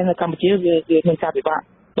នខ្មែរនៅកម្ពុជាវាមានការពិបាក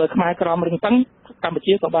បើខ្មែរក្រោមរឹងប៉ឹងកម្ពុជា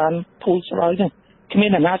ក៏បានធូរស្បើយដែរគ្មា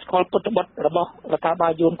នអ្នកណាស្គាល់ពុទ្ធបុត្ររបស់រដ្ឋាភិ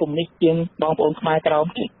បាលយួនកុម្មុយនីសជាងបងប្អូនខ្មែរក្រោម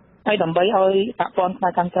ទេហើយដើម្បីឲ្យសហព័ន្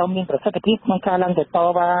ធខ្មែរក្រោមមានប្រសិទ្ធភាពក្នុងការឡើងទៅ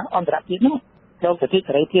តវ៉ាអន្តរជាតិនោះយកសិទ្ធិ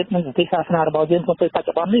សេរីភាពនិងសិទ្ធិសាសនារបស់យើងក្នុងពេល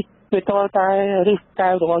បច្ចុប្បន្ននេះវាតលតែ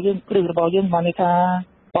រិះកែវរបស់យើងគ្រឹះរបស់យើងបានន័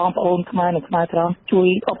យថាបងប្អូនខ្មែរនិងខ្មែរក្រោមជួ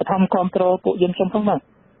យឧបត្ថម្ភគ្រប់គ្រងពួកយើងខ្ញុំផងបាទ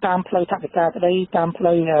តាមផ្លូវថវិកាក្តីតាមផ្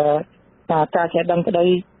លូវការចេះដឹងក្តី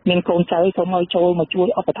មានកូនចៅសូមឲ្យចូលមកជួយ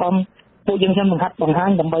ឧបត្ថម្ភពួកយើងខ្ញុំបង្ហាត់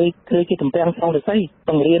បង្ហាញដើម្បីធ្វើជាទំពាំងស្នងរិស័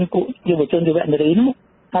យបង្រៀនពួកយុវជនយុវនារី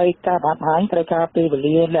នោះហើយការបង្ហាញត្រូវការពេលវេ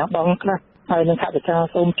លាលះបង់ខ្លះហើយនឹងថវិកា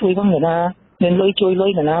សូមជួយផងអ្នកណាមានលុយជួ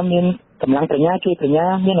យលុយអ្នកណាមានកម្លាំងប្រាជ្ញាជួ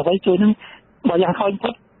យប្រាជ្ញាមានអ្វីជួយនឹងបើយ៉ាងហោ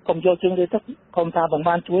ចផុតកុំយកជើងទៅទឹកកុំថា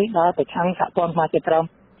បានជួយដល់ប្រឆាំងសហព័ន្ធខ្មែរក្រោ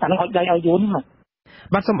មអានឹងឲ្យដៃឲ្យយួន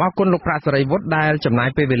បាទសូមអរគុណលោកប្រាក់សេរីវុឌ្ឍដែលចំណាយ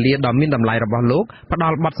ពេលវេលាដ៏មានតម្លៃរបស់លោកផ្ដ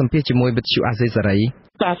ល់បទសម្ភាសន៍ជាមួយវិទ្យុអាស៊ីសេរី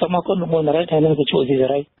បាទសូមអរគុណលោកមួយណាស់ហើយនឹងវិទ្យុអាស៊ីសេ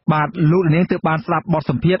រីបាទលោកនាងទើបបានស្ដាប់បទ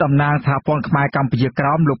សម្ភាសន៍តំណាងសហព័ន្ធខ្មែរកម្ពុជាក្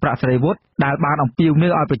រោមលោកប្រាក់សេរីវុឌ្ឍដែលបានអំពាវនា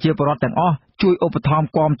វឲ្យប្រជាពលរដ្ឋទាំងអស់ជួយឧបត្ថម្ភ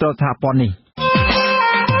គាំទ្រសហព័ន្ធនេះ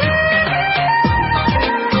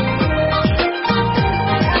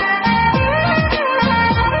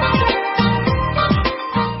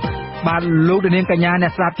បាទលោកនាងកញ្ញាអ្ន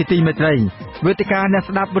កស្ដាប់ជាទីមេត្រីវេទិកាអ្នក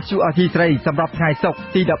ស្ដាប់វិទ្យុអាស៊ីសេរីសម្រាប់ថ្ងៃសុក្រ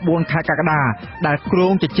ទី14ខែកក្កដាដែលគ្រោ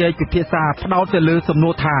ងជជែកពិភាក្សាផ្ដោតទៅលើសំណួ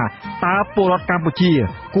រថាតើពលរដ្ឋកម្ពុជា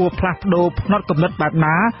គួរផ្លាស់ប្ដូរផ្នត់គំនិតបែប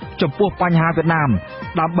ណាចំពោះបញ្ហាវៀតណាម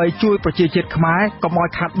ដើម្បីជួយប្រជាជាតិខ្មែរកុំឲ្យ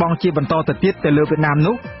ខាតបង់ជាបន្តទៅទៀតទៅលើវៀតណាម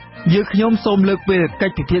នោះយើងខ្ញុំសូមលើកពេលកិ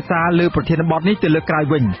ច្ចពិភាក្សាលើប្រធានបទនេះទៅលើក្រោយ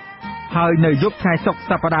វិញហើយនៅយប់ថ្ងៃសុក្រ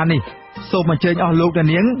សប្តាហ៍នេះសូមអញ្ជើញអស់លោកអ្នក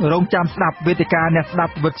នាងរងចាំស្ដាប់វេទិកាអ្នកស្ដា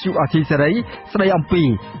ប់វិទ្យុអាស៊ីសេរីស្ដីអំពី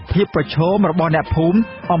ភាពប្រឈមរបស់អ្នកភូមិ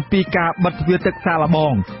អំពីការបិទទ្វារទឹកសាកល្ប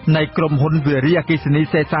ងនៃក្រុមហ៊ុនវារីអគ្គិសនី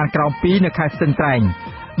សេសានក្រោម2នៅខេត្តស្ទឹងត្រែង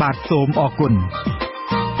បាទសូមអរគុណ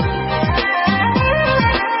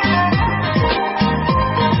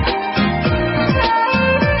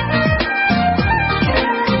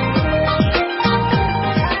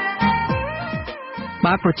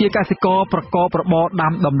បាទប្រជាកសិករប្រកបរបរ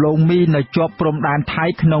ដាំដំឡូងមីនៅជាប់ព្រំដែនថៃ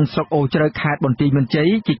ក្នុងស្រុកអូជ្រៅខេត្តបន្ទាយមានជ័យ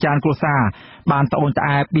ជាច្រើនគ្រួសារបានត្អូញត្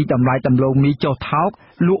អែពីតម្លៃដំឡូងមីចុះថោក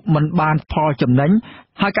លក់មិនបានផលចំណេញ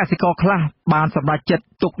ហើយកសិករខ្លះបានសម្រេចចិត្ត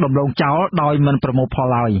ទុកដំឡូងចោលដោយមិនប្រមូលផល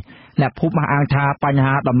ឡើយអ្នកភូមិអះអាងថាបញ្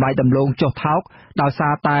ហាតម្លៃដំឡូងចុះថោកដោយសា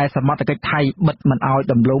រតែសមត្ថកិច្ចថៃបិទមិនឲ្យ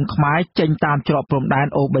ដំឡូងខ្មែរចេញតាមច្រកព្រំដែន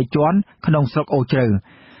អូ3ជាន់ក្នុងស្រុកអូជ្រៅ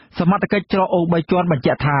សមត្ថកិច្ចច្រកអូ3ជាន់បញ្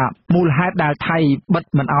ជាក់ថាមូលហេតុដែលថៃបិទ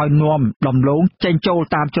មិនឲ្យនាំដំឡូងចេញចូល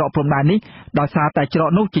តាមច្រកព្រំដែននេះដោយសារតែច្រក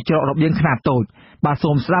នោះជាច្រករបៀងខ្នាតតូចបាទ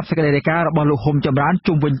សូមស្ដាប់សេចក្តីរាយការណ៍របស់លោកហ៊ុំចម្រើន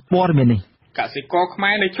ជុំវិញព័ត៌មាននេះកសិករខ្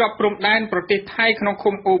មែរនៅជាប់ព្រំដែនប្រទេសថៃក្នុង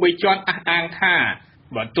ឃុំអូ3ជាន់អះអាងថា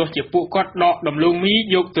បើទោះជាពួកគាត់ដកដំឡូងមី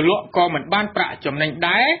យកទៅលក់ក៏មិនបានប្រាក់ចំណេញ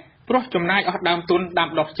ដែរព្រោះចំណាយអស់ដើមទុនដាំ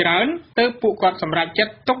ដុះច្រើនទើបពួកគាត់សម្រេចចិត្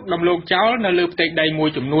តទុកដំឡូងចោលនៅលើផ្ទៃដីមួយ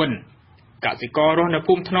ចំនួនកសិកររស់នៅ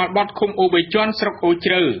ភូមិថ្នល់បត់ឃុំអូ3ជាន់ស្រុកអូ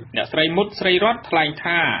ជ្រៅអ្នកស្រីមុតស្រីរតថ្លែង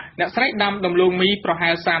ថាអ្នកស្រីដាំដំឡូងមីប្រហែ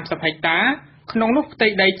ល30ហិកតាក្នុងនោះផ្ទៃ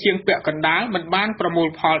ដីជាងពាក់កណ្ដាលមិនបានប្រមូល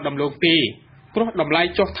ផលដំឡូងទេព្រោះតម្លៃ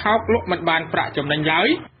ចុះថោកលក់មិនបានប្រាក់ចំណេញឡើយ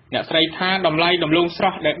អ្នកស្រីថាតម្លៃដំឡូងស្រ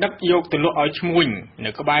ស់ដែលដឹកយកទៅលក់ឲ្យឈ្មួញ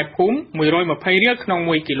នៅក្បែរភូមិ120រៀលក្នុង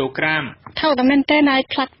1គីឡូក្រាមថោកតែមែនទេហើយ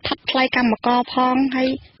ផ្លាត់ថាត់ថ្លៃកម្មករផងហើយ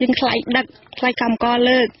យើងថ្លៃដឹកថ្លៃកម្មករ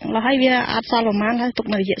លើកហើយវាអត់សល់ប្រហែលហើយទុក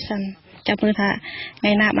នៅរយៈសិនចាំមើលថាថ្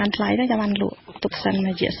ងៃណាបានថ្លៃទៅចាំបានលក់ទុកសិន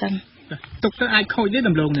មួយរយៈសិនទុកទៅអាចខូចទេ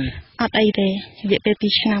ដំឡូងនេះអត់អីទេរយៈពេល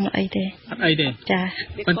2ឆ្នាំអត់អីទេចា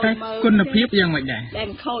ប៉ុន្តែគុណភាពយ៉ាងម៉េចដែរតែ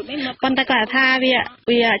ខូចនេះប៉ុន្តែគាត់ថាវា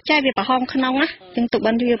ចេះវាប្រហោងក្នុងណាយើងទុក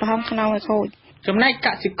បានវាប្រហោងក្នុងឲ្យខូចចំណែកក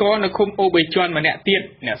សិករនៅឃុំអូ3ជាន់ម្នាក់ទៀត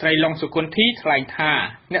អ្នកស្រីឡុងសុគន្ធីថ្លែងថា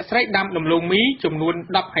អ្នកស្រីដាំដំឡូងមីចំនួន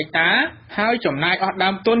10ហិកតាហើយចំណាយអស់ដើ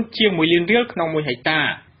មទុនជាង1លានរៀលក្នុង1ហិកតា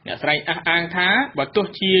អ្នកស្រីអះអាងថាបើទោះ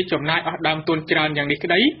ជាចំណាយអស់ដើមទុនច្រើនយ៉ាងនេះក្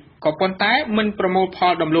តីក៏ប៉ុន្តែមិនប្រមូលផ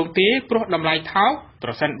លដំឡូងទេព្រោះតម្លៃថោកប្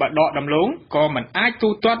រសិនបើដកដំឡូងក៏មិនអាចទូ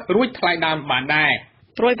ទាត់រួចថ្លៃដើមបានដែរ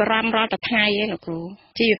ព្រួយបារម្ភរាល់តែថ្ងៃឯងលោកគ្រូ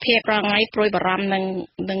ជីវភាពរាល់ថ្ងៃព្រួយបារម្ភ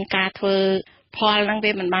នឹងការធ្វើផលហ្នឹង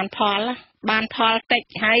វាមិនបានផលតិច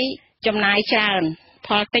ហើយចំណាយច្រើនផ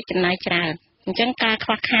លតិចចំណាយច្រើនអញ្ចឹងការខ្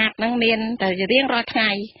វះខាតហ្នឹងមានតែរៀងរាល់ថ្ងៃ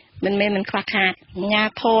មិនមែនមិនខ្វះខាតញ៉ា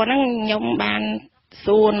ធរហ្នឹងខ្ញុំបាន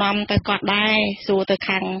សួរនាំទៅគាត់ដែរសួរទៅ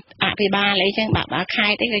ខាងអភិបាលអីចឹងបើខេ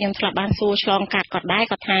ត្តអីក៏ខ្ញុំធ្លាប់បានសួរឆ្លងកាត់គាត់ដែរ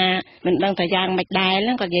គាត់ថាមិនដឹងតែយ៉ាងម៉េចដែរហ្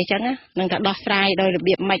នឹងគាត់និយាយចឹងនឹងតែដោះស្រាយដោយរ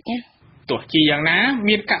បៀបម៉េចណាទោះជាយ៉ាងណា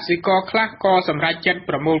មានកសិករខ្លះក៏សម្រេចចិត្ត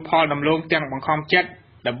ប្រមូលផលដំឡូងទាំងបង្ខំចិត្ត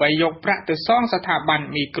ដើម្បីយកប្រាក់ទៅសងស្ថាប័ន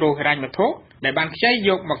មីក្រូហិរញ្ញវត្ថុដែលបានខ្ចីយ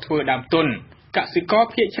កមកធ្វើដើមទុនកសិករ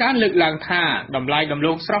ភាគច្រើនលើកឡើងថាតម្លៃដំ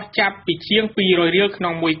ឡូងស្រស់ចាប់ពីជាង200រៀលក្នុ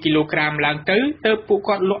ង1គីឡូក្រាមឡើងទៅទើបពួក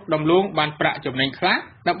គាត់លក់ដំឡូងបានប្រាក់ចំណេញខ្លះ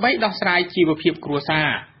ដើម្បីដោះស្រាយជីវភាពគ្រួសារ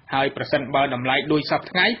ហើយប្រសិនបើតម្លៃដូចសព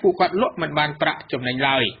ថ្ងៃពួកគាត់លក់មិនបានប្រាក់ចំណេញ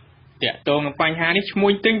ឡើយតាក់ទងនឹងបញ្ហានេះឈ្មួ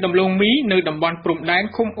ញទិញដំឡូងមីនៅតំបន់ព្រំដែន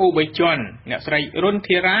ឃុំអូ3ជាន់អ្នកស្រីរុន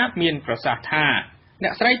ធីរ៉ាមានប្រសាសន៍ថាអ្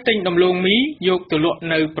នកស្រីទិញដំឡូងមីយកទៅលក់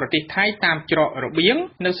នៅប្រទេសថៃតាមច្រករបៀង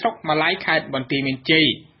នៅស្រុកម៉ាឡៃខេត្តបន្ទាយមានជ័យ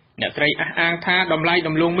អ្នកស្រីអះអាងថាតម្លៃ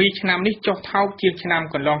ដំឡូងមីឆ្នាំនេះចុះថោកជាងឆ្នាំ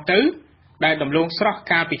កន្លងទៅដែលដំឡូងស្រស់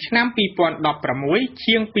កាលពីឆ្នាំ2016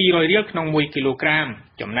ជាង200រៀលក្នុង1គីឡូក្រាម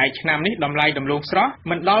ចំណែកឆ្នាំនេះតម្លៃដំឡូងស្រស់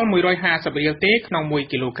មិនដល់150រៀលទេក្នុង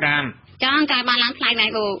1គីឡូក្រាមចាកាលបានឡើងថ្លៃណែ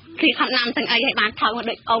បងគ្រីខំណាំទាំងអីឲ្យបានថោក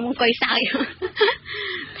ដូចអ៊ំអង្គុយសើច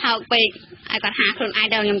ថោកពេកឲ្យគាត់ហាខ្លួនឯង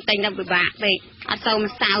ដល់ខ្ញុំទិញដល់ពិបាកពេកអត់សូវម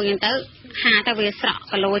កសៅអញ្ចឹងទៅ ហាតែវាស្រក់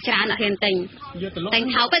គីឡូច្រើនអត់ហ៊ានទិញតែ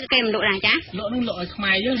ថោកទៅគេមិនលក់ដែរចាលក់នឹងលក់ឲ្យខ្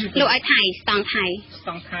មែរយើងលក់ឲ្យថៃស្តង់ថៃ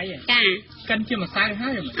ចាកិនជាម្សៅហើ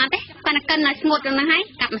យអត់ទេគាត់កិនឲ្យស្ងួតនឹងហើយ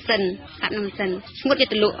កាត់ម៉ាស៊ីនស្ងួតយក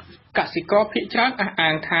ទៅលក់កសិករភាគច្រើនអះអា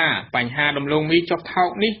ងថាបញ្ហាដំឡូងមីចុះថោក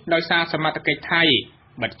នេះដោយសារសមត្ថកិច្ចថៃ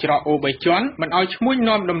បិទច្រកអូបីជាន់មិនឲ្យឈ្មួញ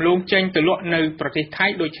នាំដំឡូងចេញទៅលក់នៅប្រទេសថៃ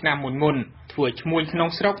ដូចឆ្នាំមុនធ្វើឈ្មួញក្នុង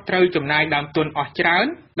ស្រុកត្រូវចំណាយដើមទុនអស់ច្រើន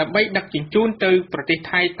ដើម្បីដឹកជញ្ជូនទៅប្រទេស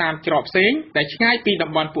ថៃតាមច្រកផ្សេងដែលឆ្ងាយពី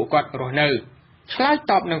តំបន់ពួកគាត់រស់នៅឆ្លើយ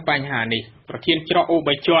តបនឹងបញ្ហានេះប្រធានច្រកអូ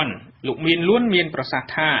បីជាន់លោកមានលួនមានប្រសាស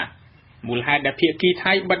ន៍ថាមូលហេតុដែលភាគី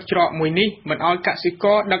ថៃបិទច្រកមួយនេះមិនឲ្យកសិក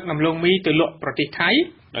រដឹកដំឡូងមីទៅលក់ប្រទេសថៃ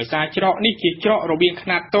ដោយសារច្រកនេះជាច្រករបៀងខ្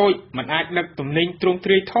នាតតូចមិនអាចដឹកទំនិញទ្រង់ទ្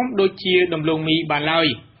រាយធំដូចជាដំឡូងមីបានឡើយ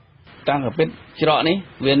តាមកាពិតច្រកនេះ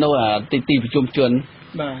វានៅទីប្រជុំជន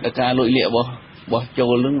ដោយការលួចលាក់របស់ចូ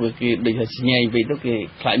លនឹងវាគេដូចថាស្ញែងពេកទៅគេ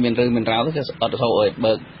ខ្លាចមានរឿងមានរ៉ាវទៅគេអត់ទៅឲ្យ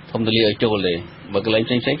បើកធំទលាឲ្យចូលទេបើកន្លែង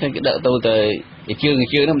ផ្សេងៗគេដឹកទៅជើង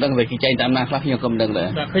នោះមិនដឹងថាគេចេញតាមណាខ្លះខ្ញុំក៏មិនដឹងដែរ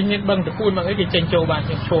តែឃើញមានបឹងតគូនមកអីគេចេញចូលបាន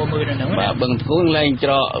ខ្ញុំឈរមើលនៅហ្នឹងបាទបឹងតគូនឡើងច្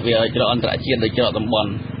រកវាច្រកអន្តរជាតិដោយច្រកតំបន់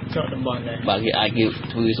ដែរបាទគេអាចគេ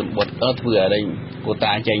ធ្វើសម្បត្តិធ្វើអីកូ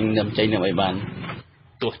តាចេញនឹងអីបាន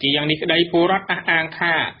ទោះជាយ៉ាងនេះក្តីពលរដ្ឋអះអាង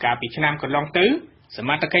ថាកាលពីឆ្នាំកន្លងទៅសម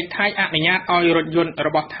ត្ថកិច្ចថៃអនុញ្ញាតឲ្យរថយន្តរ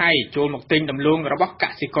បស់ថៃចូលមកទិញដំឡូងរបស់ក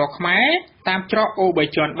សិករខ្មែរតាមច្រកអូបី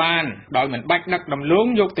ជាន់បានដោយមិនបាច់ដឹកដំឡូង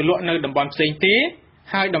យកទៅលក់នៅតំបន់ផ្សេងទេ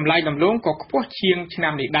ហើយតម្លៃដំឡូងក៏ខ្ពស់ជាងឆ្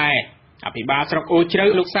នាំនេះដែរអភិបាលស្រុកអូជ្រៅ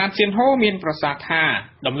លោកសានសៀនហូមានប្រសាសន៍ថា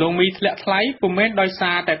ដំឡូងមីធ្លាក់ថ្លៃពុំមែនដោយ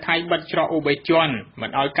សារតែថៃបិទច្រកអូបីជាន់មិ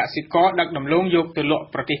នឲ្យកសិករដឹកដំឡូងយកទៅលក់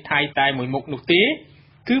ប្រទេសថៃតែមួយមុខនោះទេ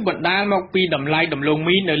គឺបណ្ដាលមកពីតម្លៃដំឡូង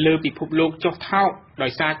មីនៅលើពិភពលោកចុះថោកដោ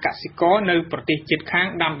យសារកសិករនៅប្រទេសជិតខាង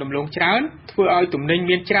ដាំដំឡូងច្រើនធ្វើឲ្យទំនិញ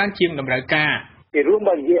មានច្រើនជាងតម្រូវការពីរួម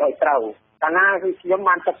បើនិយាយឲ្យត្រូវកាលណាគឺខ្ញុំ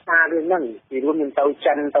បានសិក្សារឿងហ្នឹងពីរួមខ្ញុំទៅ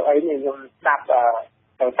ចិនទៅអីនេះខ្ញុំស្ដាប់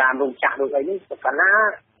ទៅតាមរោងចក្រដូចអីនេះកាលណា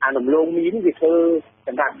អាដំឡូងមីនេះវាធ្វើស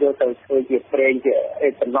ម្រាប់យកទៅធ្វើជាប្រេងជាអេ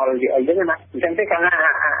តាណុលជាអីហ្នឹងណាអញ្ចឹងទេកាលណា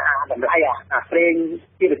តម្លៃអាប្រេង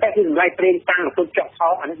ជាពិសេសគឺតម្លៃប្រេងតាំងទៅចុះថោ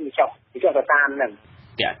កអានេះវាចុះទៅតាមហ្នឹង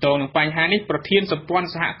តាក់ទងនឹងបញ្ហានេះប្រធានសម្ព័ន្ធ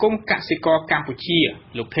សហគមន៍កសិករកម្ពុជា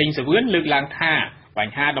លោកថេងសវឿនលើកឡើងថាប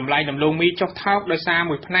ញ្ហាតម្លៃដំឡូងមីចុះថោកដោយសារ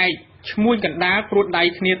មួយផ្នែកឈ្មួញកណ្ដាលព្រួតដៃ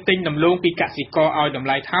គ្នាទិញដំឡូងពីកសិករឲ្យតម្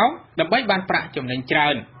លៃថោកដើម្បីបានប្រាក់ចំណេញច្រើ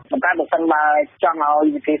នប៉ុន្តែបើសិនបើចង់ឲ្យ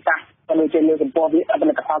វិធីសាស្ត្រដូចជាលើកកម្ពស់ផ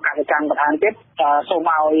លិតផលកសិកម្មបន្ថែមទៀតសូម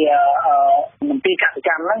ឲ្យមន្ទីរកសិក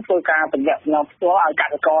ម្មហ្នឹងធ្វើការបញ្ជាក់ផ្ទាល់ឲ្យក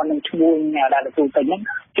សិករនឹងឈ្មោះដែលទទួលទិញហ្នឹង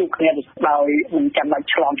ជួបគ្នាដោយមិនចាំបាច់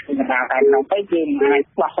ឆ្លងឈ្មោះកណ្ដាលតែក្នុងទៅយើងអាច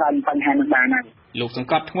ដោះស្រាយបញ្ហានេះបានហើយលោកសង្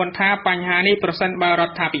កត់ធ្ងន់ថាបញ្ហានេះប្រសិនបើរ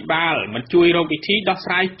ដ្ឋាភិបាលមិនជួយរកវិធីដោះ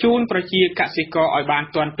ស្រាយជូនប្រជាកសិករឲ្យបាន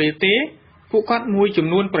ទាន់ពេលទេពួកគាត់មួយចំ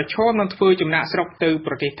នួនប្រឈមនឹងធ្វើចំណាកស្រុកទៅ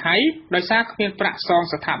ប្រទេសថៃដោយសារគ្មានប្រាក់សង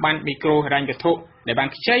ស្ថាប័នមីក្រូហិរញ្ញវត្ថុដែលបាន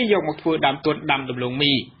ខ្ចីយកមកធ្វើដើមទុនដាំដំឡូង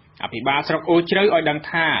មីអភិបាលស្រុកអូជ្រៅឲ្យដឹង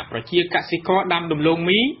ថាប្រជាកសិករដាំដំឡូង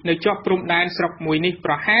មីនៅជាប់ព្រំដែនស្រុកមួយនេះ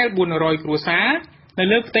ប្រហែល400គ្រួសារនៅ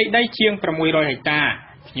លើផ្ទៃដីជាង600ហិកតា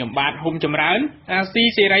ខ្ញុំបាទហុំចម្រើនអាស៊ី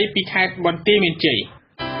សេរីពីខេត្តបន្ទាយមានជ័យ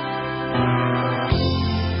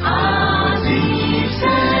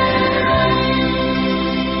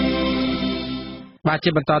បាទជា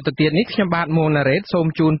បន្តទៅទៀតនេះខ្ញុំបាទមួងណារ៉េតសូម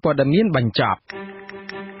ជូនព័ត៌មានបញ្ចប់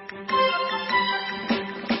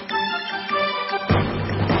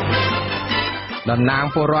តំណាង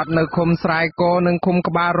ពលរដ្ឋនៅឃុំស្រែកនិងឃុំ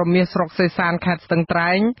ក្បាលរមៀសស្រុកសេសានខេត្តស្ទឹងត្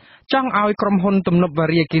រែងចង់ឲ្យក្រុមហ៊ុនទំនប់វា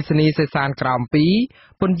រីអគ្គិសនីសេសានក្រោម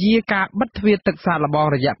2ពន្យាការបិទទ្វារទឹកសាកល្បង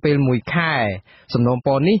រយៈពេល1ខែសំណូមព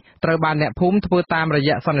រនេះត្រូវបានអ្នកភូមិធ្វើតាមរ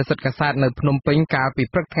យៈសន្និសីទកាសែតនៅភ្នំពេញកាលពី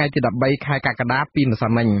ព្រឹកថ្ងៃទី13ខែកក្កដាពីម្សិ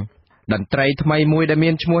លមិញតន្ត្រីថ្មីមួយដែល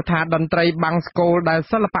មានឈ្មោះថាតន្ត្រីបាំងស្គរដែល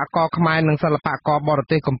សិល្បករខ្មែរនិងសិល្បករបរ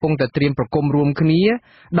ទេសកំពុងតែត្រៀមប្រគំរួមគ្នា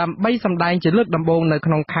ដើម្បីសម្ដែងជាលើកដំបូងនៅ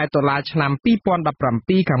ក្នុងខែតុលាឆ្នាំ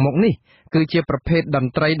2017ខាងមុខនេះគឺជាប្រភេទត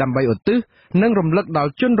ន្ត្រីដើម្បីឧទ្ទិសនិងរំលឹកដ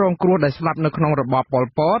ល់ជនរងគ្រោះដែលស្លាប់នៅក្នុងរបបប៉ុល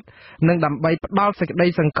ពតនិងដើម្បីផ្ដល់សេចក្តី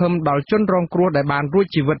សង្ឃឹមដល់ជនរងគ្រោះដែលបានរួច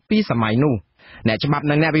ជីវិតពីសម័យនោះអ្នកច្បាប់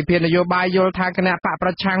និងអ្នកវិភាគនយោបាយយល់ថាគណៈបកប្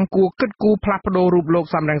រឆាំងគួរគិតគូរផ្លាស់ប្ដូររូបលោក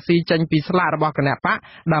សំរងស៊ីចេញពីស្លាករបស់គណៈបក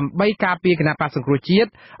ដើម្បីការពារគណៈបកសង្គ្រោះជាតិ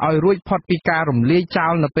ឲ្យរួចផុតពីការរំលាយចោ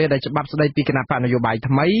លនៅពេលដែលច្បាប់ស្តីពីគណៈបកនយោបាយ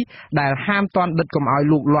ថ្មីដែលហាមទាន់ដិតកុំឲ្យ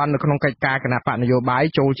លូកលាន់នៅក្នុងកិច្ចការគណៈបកនយោបាយ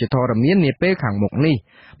ចូលជាធរមាននាពេលខាងមុខនេះ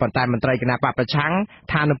ប៉ុន្តែមន្ត្រីគណៈបកប្រឆាំង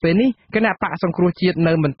ថានៅពេលនេះគណៈបកសង្គ្រោះជាតិ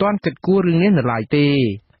នៅមិនទាន់គិតគូររឿងនេះនៅឡើយទេ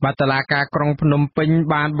បាទតុលាការក្រុងភ្នំពេញ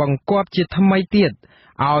បានបង្គាប់ជាថ្មីទៀត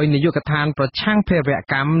ឲ្យនាយកដ្ឋានប្រឆាំងភេរវ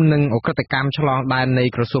កម្មនិងអក្រិតកម្មឆ្លងដែននៃ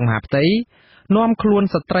ក្រសួងមហាផ្ទៃ នាំខ្លួន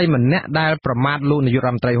ស្ត្រីម្នាក់ដែលប្រមាថលោកនាយករ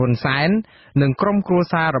ដ្ឋមន្ត្រីហ៊ុនសែននិងក្រុមគ្រួ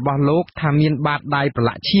សាររបស់លោកថាមានបាតដៃប្រ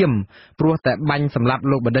ឡាក់ឈាមព្រោះតែបាញ់សម្លាប់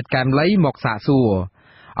លោកបណ្ឌិតកែមលីមកសាកសួរ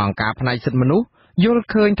អង្គការផ្នែកសិទ្ធិមនុស្សយល់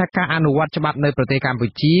ឃើញថាការអនុវត្តច្បាប់នៅប្រទេសកម្ពុ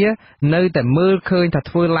ជានៅតែមើលឃើញថា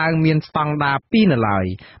ធ្វើឡើងមានស្តង់ដារពីរនៅឡើយ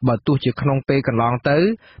បើទោះជាក្នុងពេលកន្លងទៅ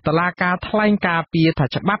តុលាការថ្លែងការពារថា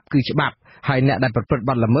ច្បាប់គឺច្បាប់ហើយអ្នកដែលប្រព្រឹត្ត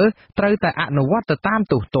បទល្មើសត្រូវតែអនុវត្តទៅតាម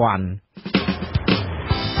ទោសទណ្ឌ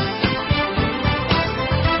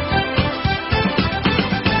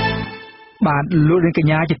បាទលោកនាងកញ្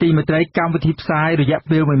ញាជាទីមេត្រីកម្មវិធីផ្សាយរយៈ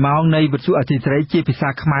ពេល1ម៉ោងនៃវិទ្យុអសីសេរីជាភាសា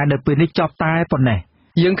ខ្មែរនៅពេលនេះចប់តែប៉ុណ្ណេះ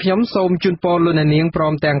យើងខ្ញុំសូមជូនពរលោកអ្នកនាងព្រ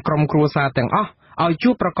មទាំងក្រុមគ្រួសារទាំងអស់ឲ្យជួ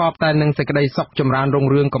បប្រកបតែនឹងសេចក្តីសុខចម្រើនរុង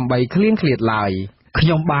រឿងកំបីឃ្លៀងឃ្លាតឡើយខ្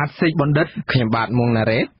ញុំបាទសេកបណ្ឌិតខ្ញុំបាទមុងណា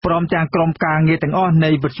រ៉េតព្រមទាំងក្រុមការងារទាំងអស់នៃ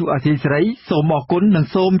វិទ្យុអសីសេរីសូមអរគុណនិង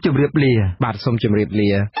សូមជម្រាបលាបាទសូមជម្រាបលា